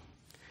God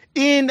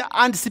in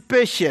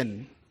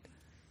anticipation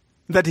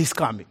that He's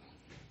coming.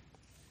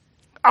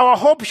 Our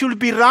hope should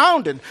be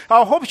rounded.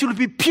 Our hope should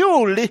be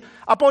purely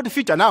about the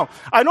future. Now,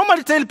 I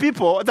normally tell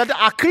people that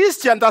a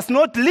Christian does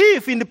not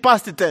live in the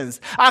past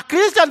tense. A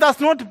Christian does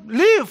not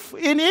live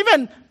in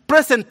even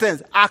present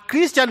tense. A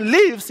Christian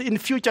lives in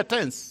future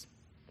tense.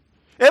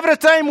 Every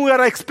time we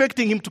are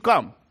expecting Him to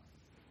come.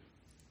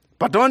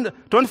 But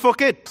don't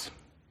forget,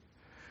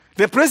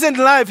 the present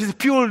life is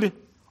purely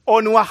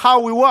on how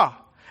we were.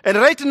 And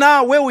right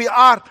now, where we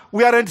are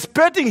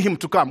expecting Him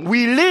to come.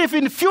 We live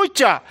in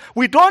future.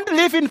 We don't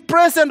live in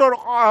present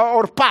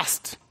or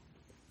past.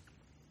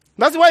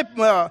 That's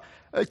why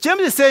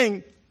James is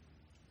saying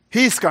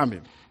He is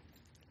coming.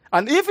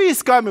 And if He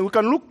is coming,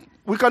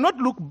 we cannot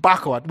look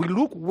backward. We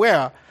look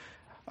where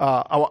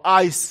our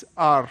eyes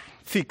are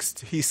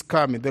fixed. He's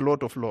coming, the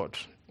Lord of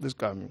Lords is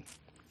coming.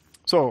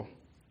 So,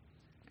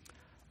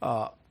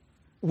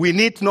 we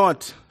need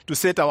not to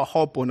set our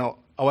hope on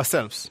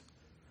ourselves.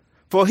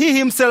 For He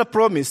Himself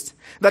promised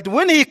that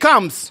when He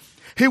comes,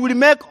 He will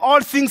make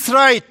all things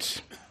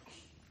right.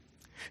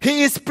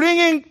 He is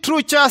bringing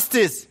true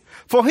justice,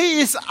 for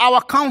he is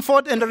our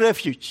comfort and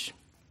refuge.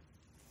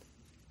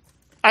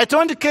 I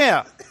don't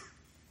care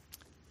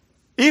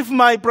if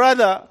my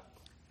brother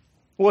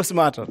was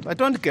martyred. I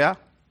don't care.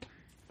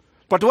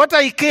 But what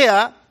I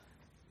care,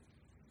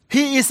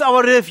 he is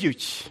our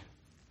refuge,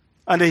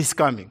 and he is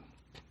coming.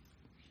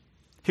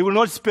 He will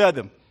not spare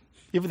them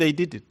if they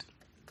did it,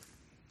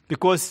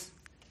 because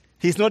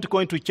he's not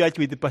going to judge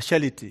with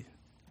partiality.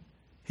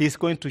 He's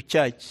going to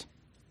judge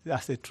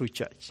as a true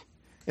judge.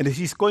 And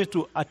he's going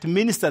to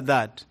administer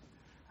that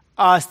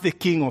as the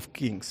King of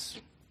Kings.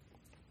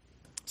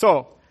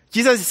 So,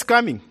 Jesus is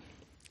coming,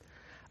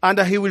 and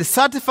he will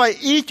satisfy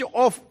each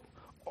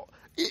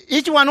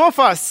one of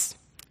us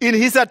in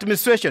his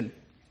administration.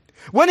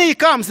 When he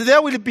comes,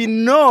 there will be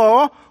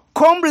no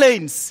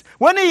complaints.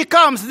 When he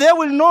comes, there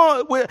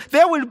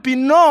will be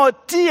no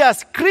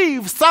tears,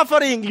 grief,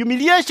 suffering,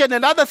 humiliation,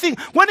 and other things.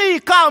 When he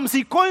comes,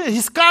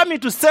 he's coming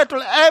to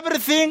settle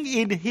everything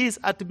in his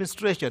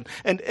administration,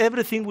 and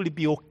everything will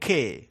be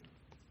okay.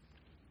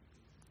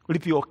 Will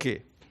be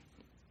okay.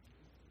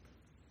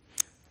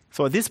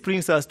 So this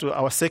brings us to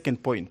our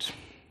second point.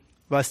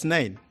 Verse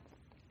 9.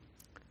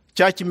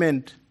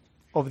 Judgment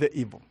of the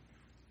evil.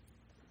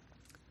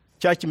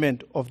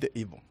 Judgment of the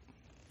evil.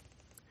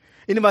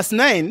 In verse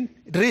 9,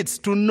 it reads,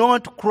 "Do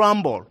not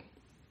grumble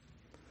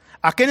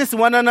against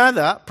one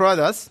another,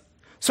 brothers,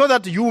 so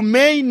that you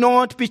may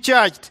not be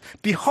judged.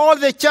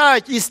 Behold, the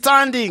judge is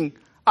standing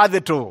at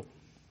the door."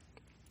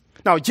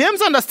 Now,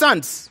 James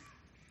understands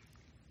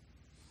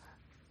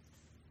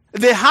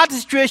the hard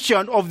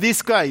situation of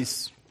these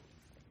guys.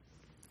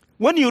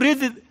 When you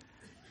read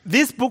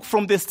this book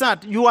from the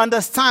start, you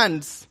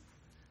understand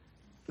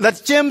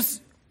that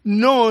James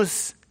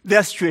knows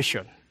their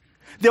situation.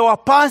 They were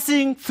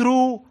passing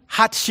through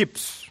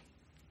hardships,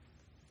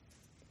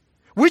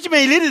 which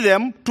may lead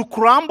them to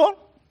grumble,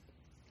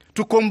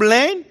 to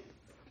complain,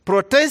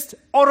 protest,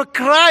 or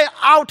cry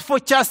out for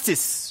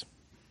justice.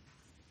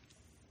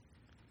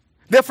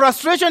 The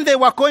frustration they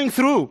were going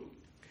through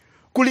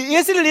could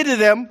easily lead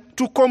them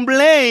to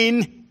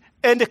complain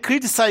and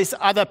criticize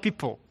other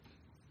people.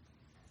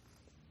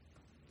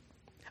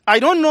 I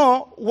don't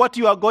know what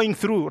you are going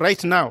through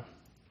right now.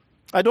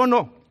 I don't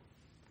know.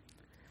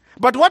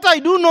 But what I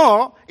do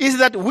know is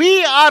that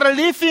we are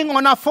living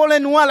on a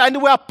fallen world,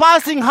 and we are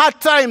passing hard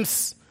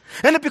times.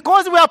 And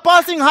because we are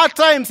passing hard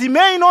times, you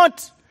may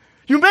not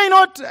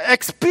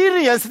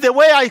experience the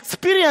way I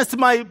experienced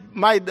my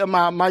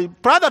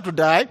brother to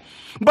die,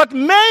 but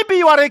maybe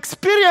you are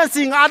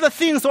experiencing other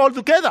things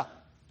altogether.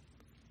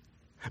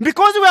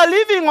 Because we are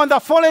living on the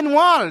fallen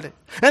world,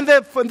 and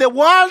the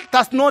world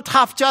does not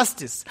have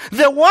justice.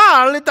 The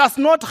world does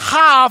not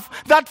have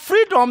that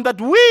freedom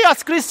that we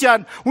as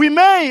Christians, we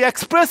may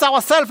express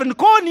ourselves and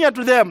go near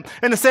to them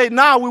and say,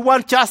 now we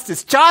want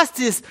justice.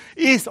 Justice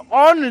is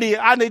only,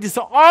 and it is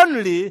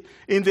only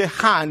in the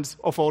hands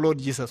of our Lord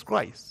Jesus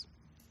Christ.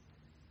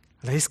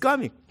 And he's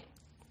coming.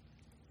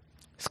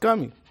 He's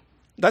coming.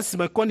 That's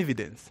my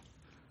confidence.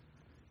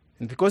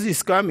 And because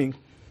he's coming,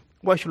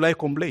 why should I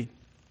complain?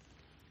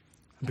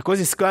 Because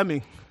he's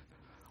coming,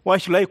 why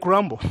should I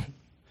grumble?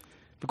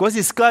 Because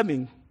he's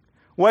coming,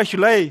 why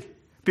should I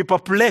be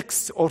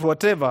perplexed or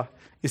whatever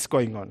is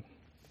going on?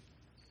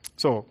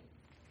 So,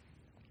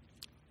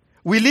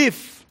 we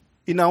live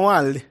in a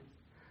world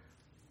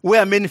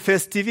where many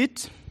festive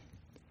it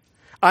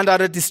and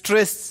are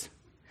distressed,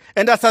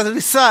 and as a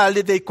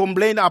result, they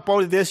complain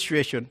about their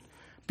situation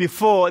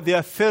before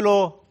their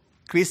fellow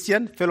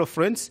Christian, fellow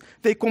friends.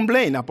 They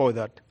complain about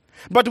that.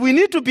 But we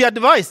need to be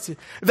advised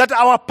that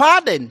our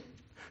pardon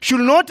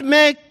should not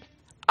make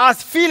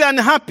us feel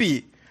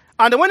unhappy.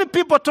 And when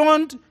people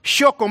don't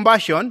show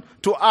compassion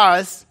to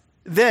us,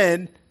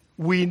 then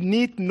we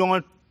need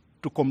not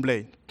to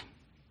complain.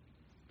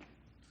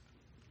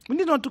 We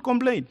need not to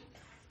complain.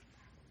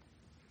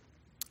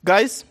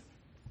 Guys,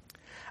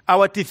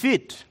 our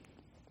defeat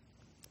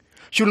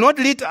should not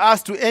lead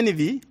us to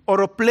envy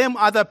or blame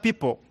other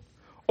people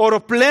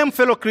or blame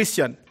fellow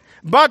Christians,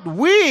 but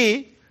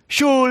we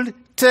should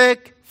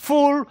take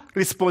full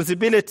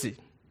responsibility.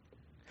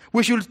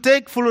 We should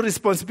take full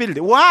responsibility.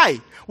 Why?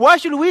 Why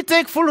should we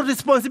take full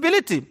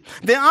responsibility?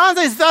 The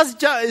answer is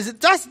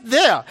just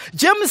there.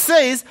 James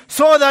says,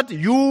 so that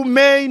you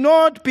may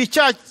not be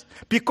judged,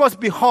 because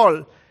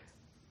behold,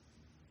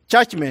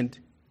 judgment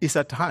is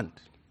at hand.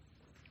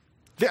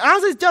 The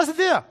answer is just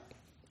there.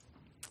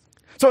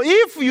 So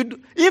if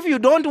you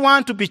don't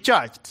want to be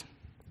judged,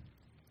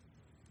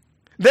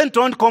 then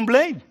don't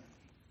complain.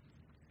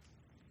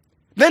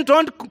 Then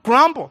don't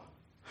grumble.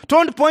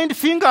 Don't point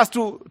fingers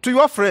to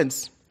your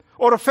friends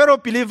or fellow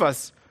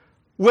believers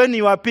when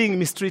you are being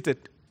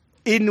mistreated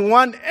in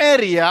one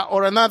area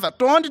or another.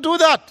 Don't do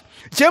that.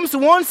 James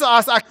warns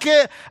us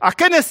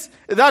against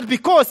that,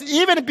 because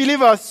even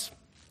believers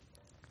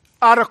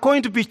are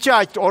going to be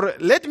judged, or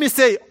let me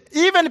say,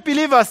 even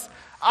believers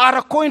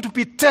are going to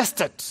be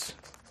tested.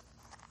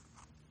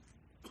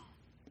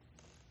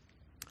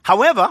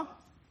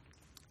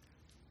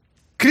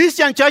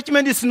 Christian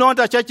judgment is not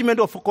a judgment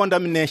of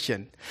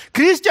condemnation.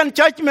 Christian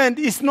judgment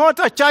is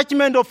not a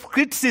judgment of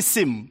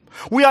criticism.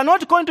 We are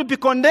not going to be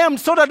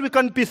condemned so that we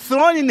can be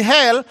thrown in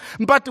hell,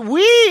 but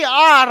we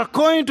are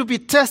going to be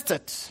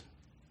tested.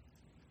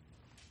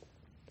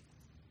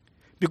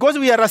 Because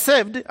we are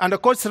saved,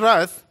 and God's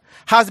wrath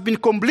has been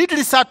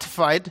completely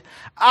satisfied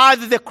at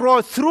the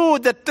cross through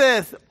the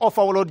death of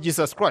our Lord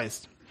Jesus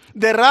Christ.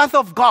 The wrath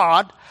of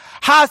God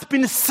has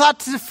been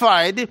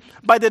satisfied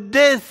by the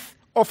death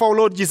of our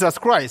Lord Jesus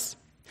Christ.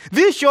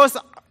 This shows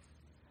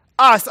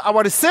us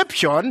our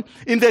reception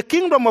in the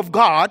kingdom of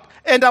God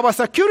and our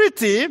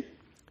security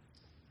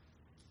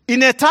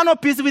in eternal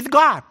peace with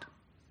God.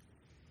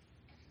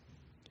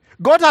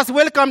 God has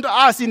welcomed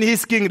us in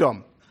his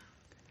kingdom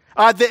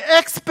at the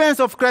expense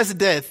of Christ's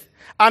death,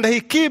 and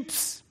he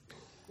keeps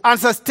and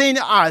sustains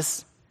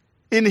us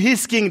in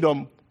his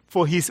kingdom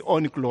for his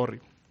own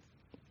glory.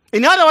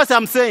 In other words,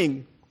 I'm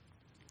saying,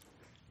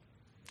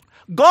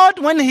 God,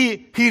 when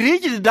he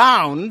reached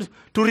down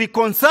to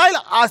reconcile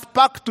us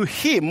back to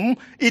him,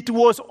 it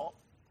was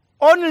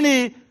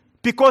only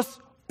because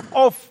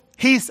of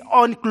his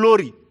own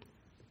glory.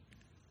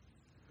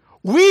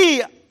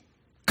 We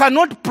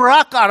cannot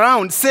brag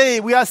around, say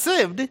we are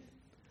saved,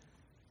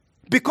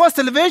 because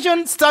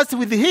salvation starts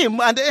with him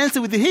and ends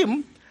with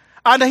him,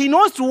 and he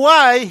knows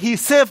why he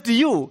saved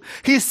you.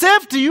 He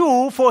saved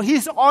you for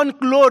his own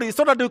glory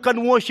so that you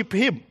can worship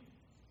him.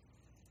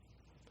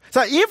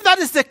 So if that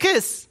is the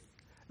case,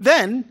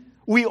 then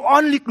we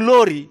only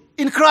glory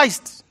in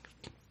Christ.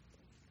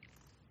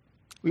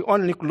 We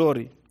only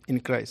glory in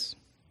Christ.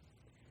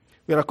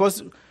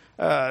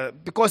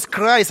 Because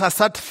Christ has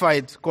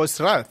satisfied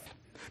God's wrath.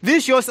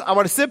 This shows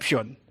our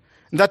reception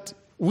that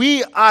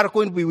we are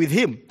going to be with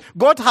him.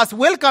 God has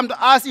welcomed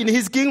us in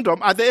his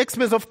kingdom at the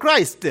expense of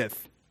Christ's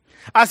death.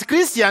 As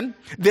Christian,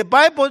 the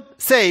Bible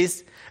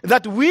says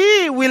that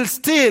we will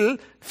still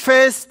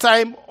face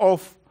time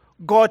of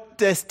God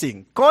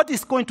testing. God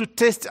is going to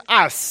test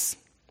us.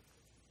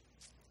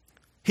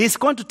 He's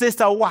going to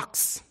test our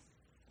works.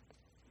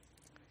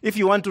 If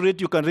you want to read,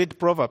 you can read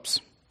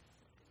Proverbs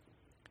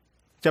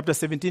chapter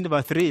 17,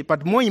 verse 3.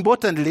 But more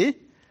importantly,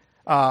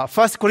 1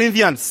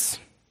 Corinthians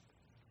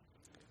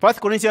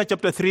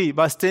chapter 3,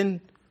 verse 10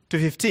 to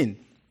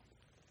 15.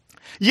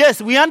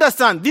 Yes, we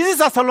understand. This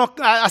is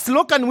a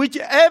slogan which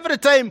every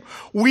time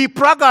we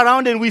brag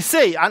around and we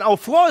say, and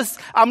of course,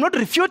 I'm not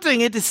refuting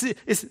it,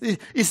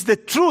 it's the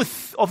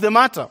truth of the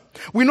matter.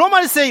 We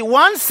normally say,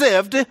 once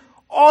saved,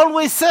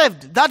 always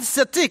saved. That's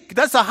a tick.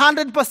 That's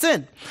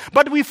 100%.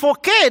 But we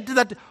forget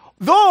that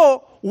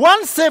though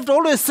once saved,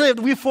 always saved,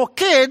 we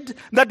forget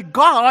that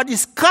God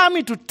is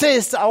coming to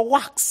test our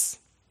works.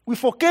 We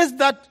forget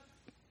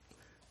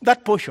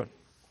that portion.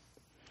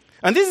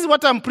 And this is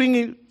what I'm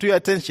bringing to your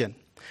attention.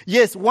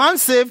 Yes,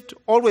 once saved,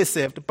 always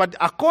saved. But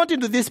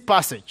according to this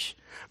passage,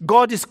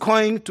 God is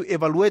going to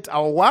evaluate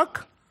our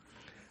work,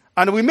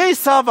 and we may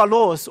suffer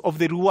loss of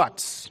the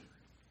rewards.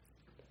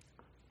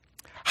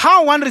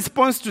 How one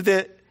responds to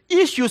the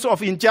issues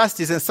of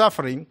injustice and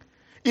suffering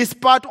is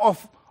part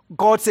of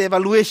God's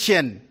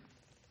evaluation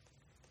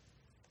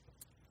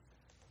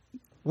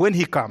when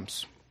he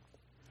comes.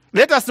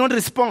 Let us not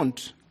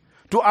respond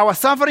to our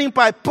suffering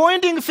by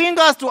pointing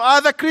fingers to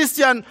other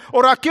Christians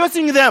or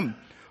accusing them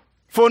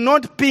for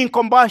not being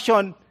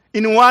compassionate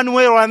in one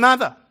way or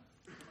another.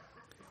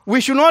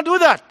 We should not do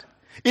that.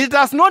 It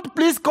does not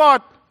please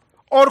God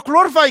or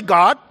glorify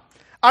God.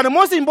 And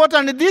most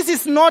importantly, this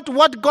is not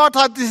what God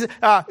has,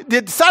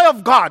 the desire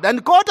of God.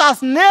 And God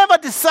has never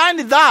designed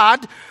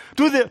that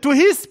to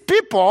his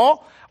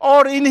people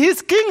or in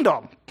his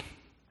kingdom.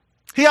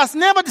 He has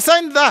never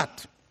designed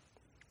that.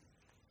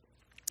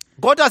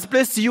 God has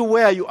placed you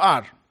where you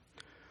are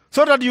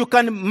so that you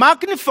can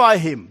magnify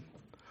him,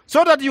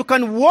 so that you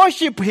can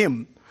worship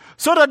him,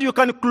 so that you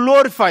can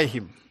glorify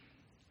him.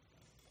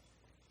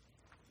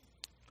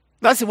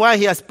 That's why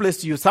he has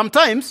placed you.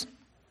 Sometimes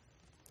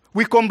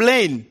we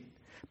complain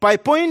by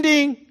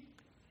pointing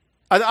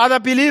at other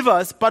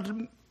believers, but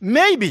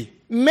maybe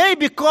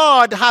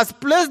God has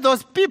placed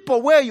those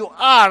people where you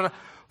are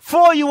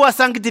for your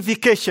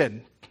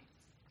sanctification.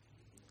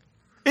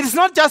 It's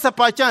not just a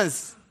by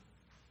chance.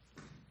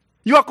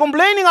 You are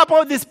complaining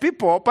about these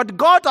people, but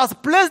God has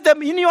placed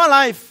them in your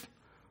life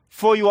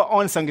for your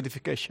own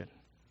sanctification.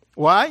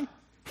 Why?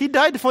 He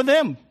died for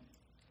them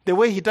the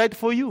way he died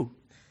for you.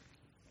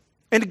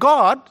 And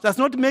God does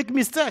not make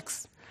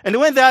mistakes. And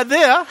when they are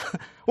there,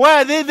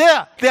 why are they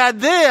there? They are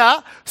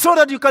there so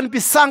that you can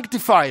be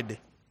sanctified.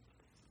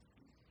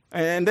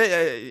 And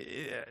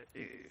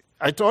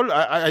I told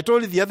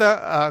the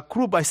other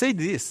group, I said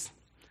this,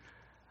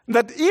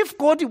 that if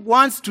God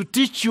wants to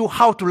teach you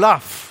how to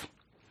laugh,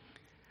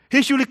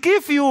 he should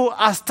give you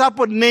a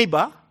stubborn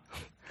neighbor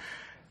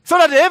so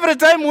that every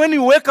time when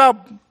you wake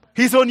up,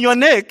 he's on your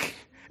neck.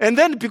 And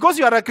then because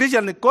you are a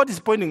Christian, God is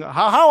pointing,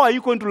 how are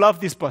you going to love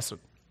this person?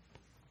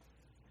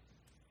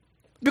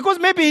 Because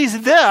maybe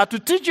he's there to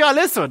teach you a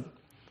lesson.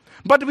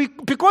 But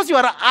because you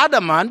are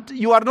adamant,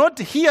 you are not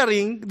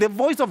hearing the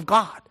voice of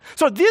God.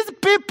 So these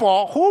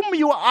people whom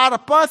you are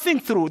passing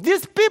through,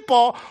 these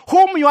people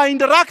whom you are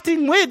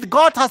interacting with,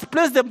 God has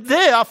placed them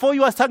there for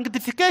your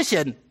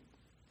sanctification.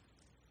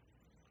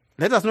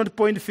 Let us not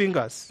point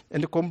fingers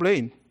and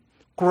complain,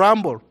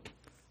 grumble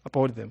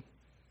about them.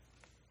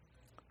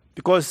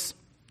 Because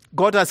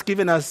God has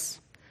given us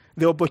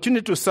the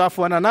opportunity to serve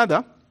one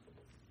another,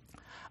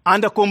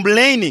 and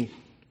complaining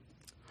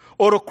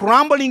or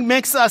grumbling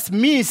makes us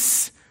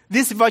miss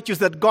these virtues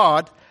that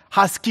God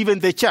has given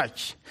the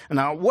church.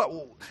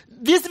 Now,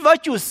 these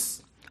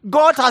virtues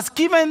God has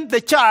given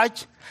the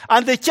church,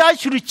 and the church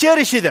should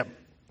cherish them.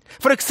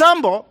 For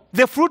example,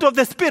 the fruit of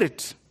the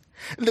Spirit.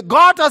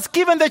 God has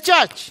given the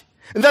church,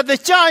 that the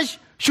church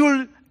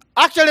should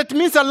actually, it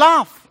means a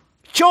love,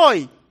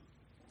 joy,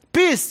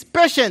 peace,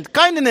 patience,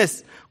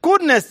 kindness,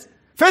 goodness,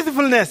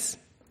 faithfulness,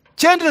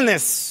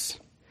 gentleness,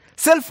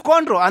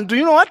 self-control. And do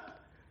you know what?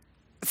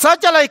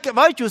 Such like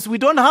virtues, we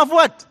don't have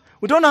what?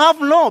 We don't have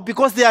law,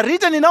 because they are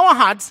written in our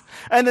hearts.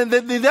 And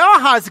in our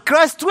hearts,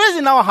 Christ dwells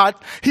in our heart.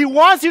 He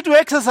wants you to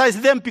exercise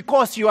them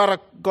because you are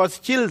God's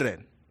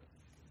children.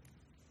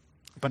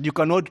 But you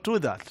cannot do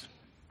that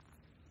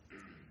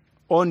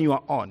on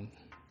your own.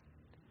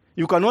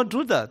 You cannot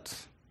do that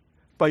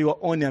by your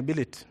own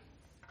ability.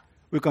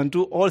 We can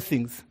do all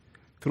things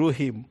through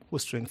Him who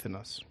strengthens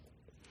us.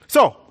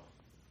 So,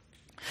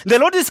 the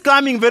Lord is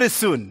coming very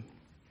soon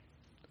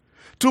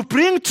to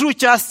bring true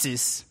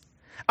justice,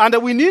 and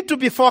we need to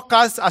be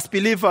focused as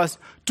believers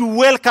to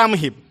welcome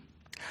Him.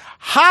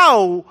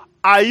 How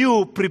are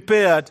you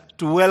prepared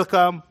to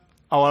welcome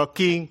our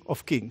King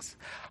of Kings?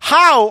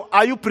 How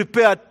are you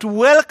prepared to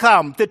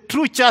welcome the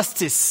true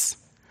justice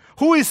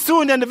who is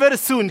soon and very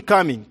soon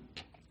coming?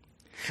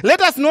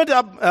 Let us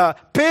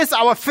not base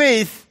our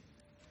faith.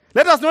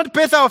 Let us not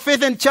base our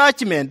faith and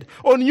judgment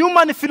on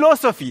human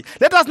philosophy.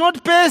 Let us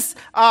not base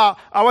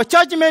our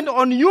judgment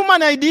on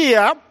human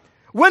idea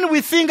when we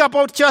think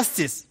about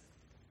justice.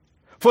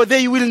 For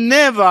they will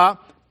never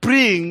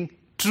bring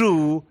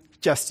true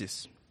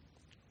justice.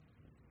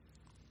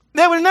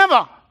 They will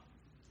never.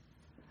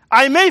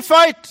 I may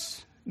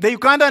fight the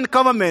Ugandan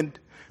government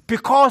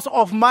because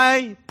of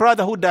my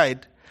brother who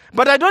died.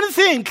 But I don't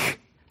think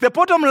the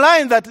bottom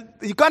line that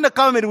the Ugandan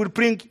government will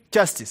bring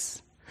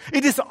justice.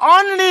 It is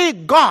only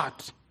God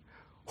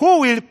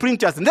who will bring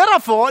justice.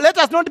 Therefore, let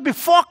us not be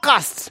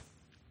focused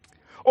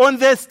on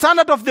the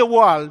standard of the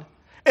world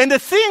and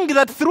think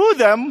that through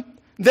them,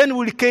 then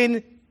we'll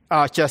gain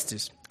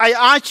justice.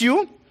 I urge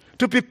you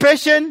to be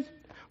patient,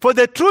 for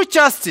the true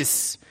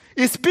justice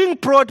is being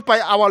brought by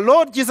our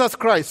Lord Jesus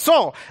Christ.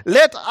 So,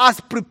 let us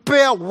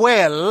prepare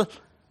well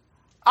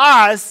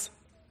as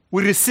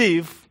we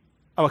receive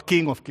our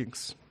King of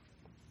Kings.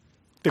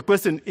 The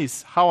question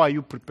is, how are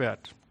you prepared?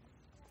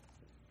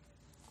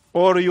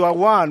 Or you are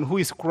one who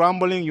is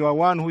grumbling, you are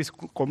one who is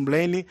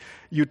complaining,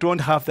 you don't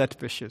have that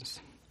patience.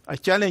 I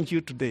challenge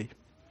you today.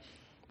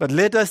 But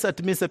let us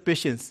administer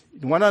patience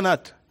in one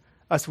another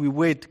as we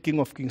wait King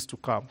of Kings to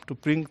come, to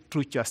bring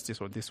true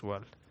justice on this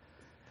world.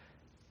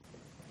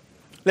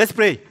 Let's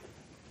pray.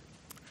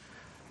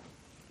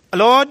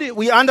 Lord,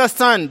 we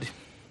understand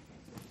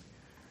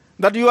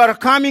that you are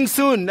coming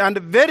soon and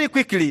very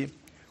quickly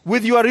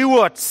with your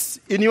rewards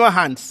in your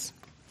hands,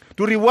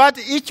 to reward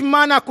each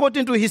man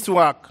according to his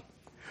work.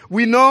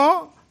 We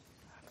know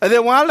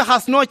the world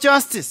has no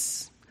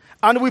justice,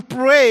 and we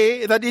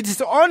pray that it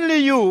is only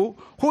you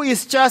who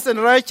is just and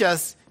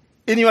righteous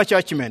in your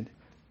judgment.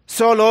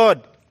 So, Lord,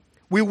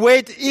 we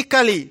wait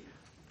eagerly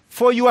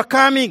for your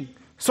coming,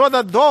 so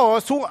that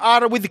those who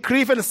are with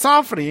grief and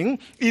suffering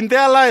in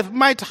their life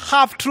might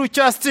have true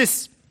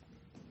justice.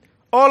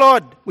 Oh,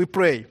 Lord, we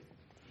pray,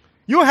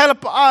 you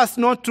help us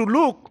not to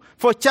look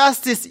for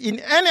justice in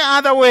any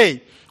other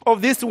way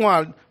of this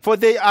world, for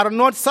they are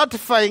not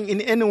satisfying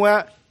in any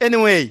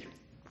way.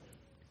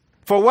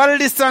 For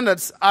worldly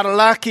standards are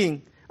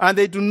lacking, and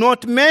they do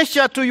not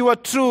measure to your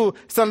true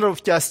standard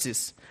of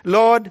justice.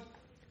 Lord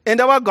and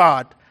our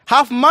God,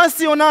 have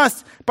mercy on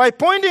us by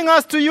pointing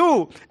us to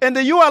you and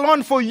you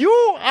alone, for you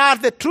are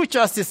the true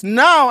justice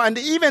now and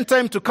even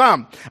time to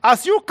come.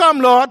 As you come,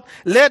 Lord,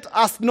 let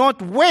us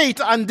not wait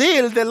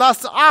until the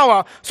last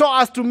hour so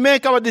as to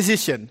make our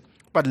decision,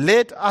 but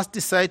let us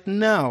decide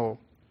now,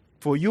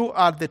 for you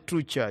are the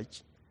true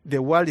judge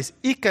the world is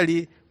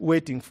eagerly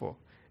waiting for.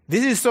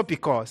 This is so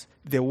because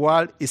the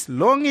world is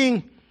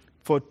longing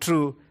for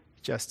true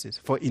justice.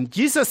 For in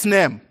Jesus'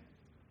 name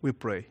we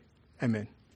pray. Amen.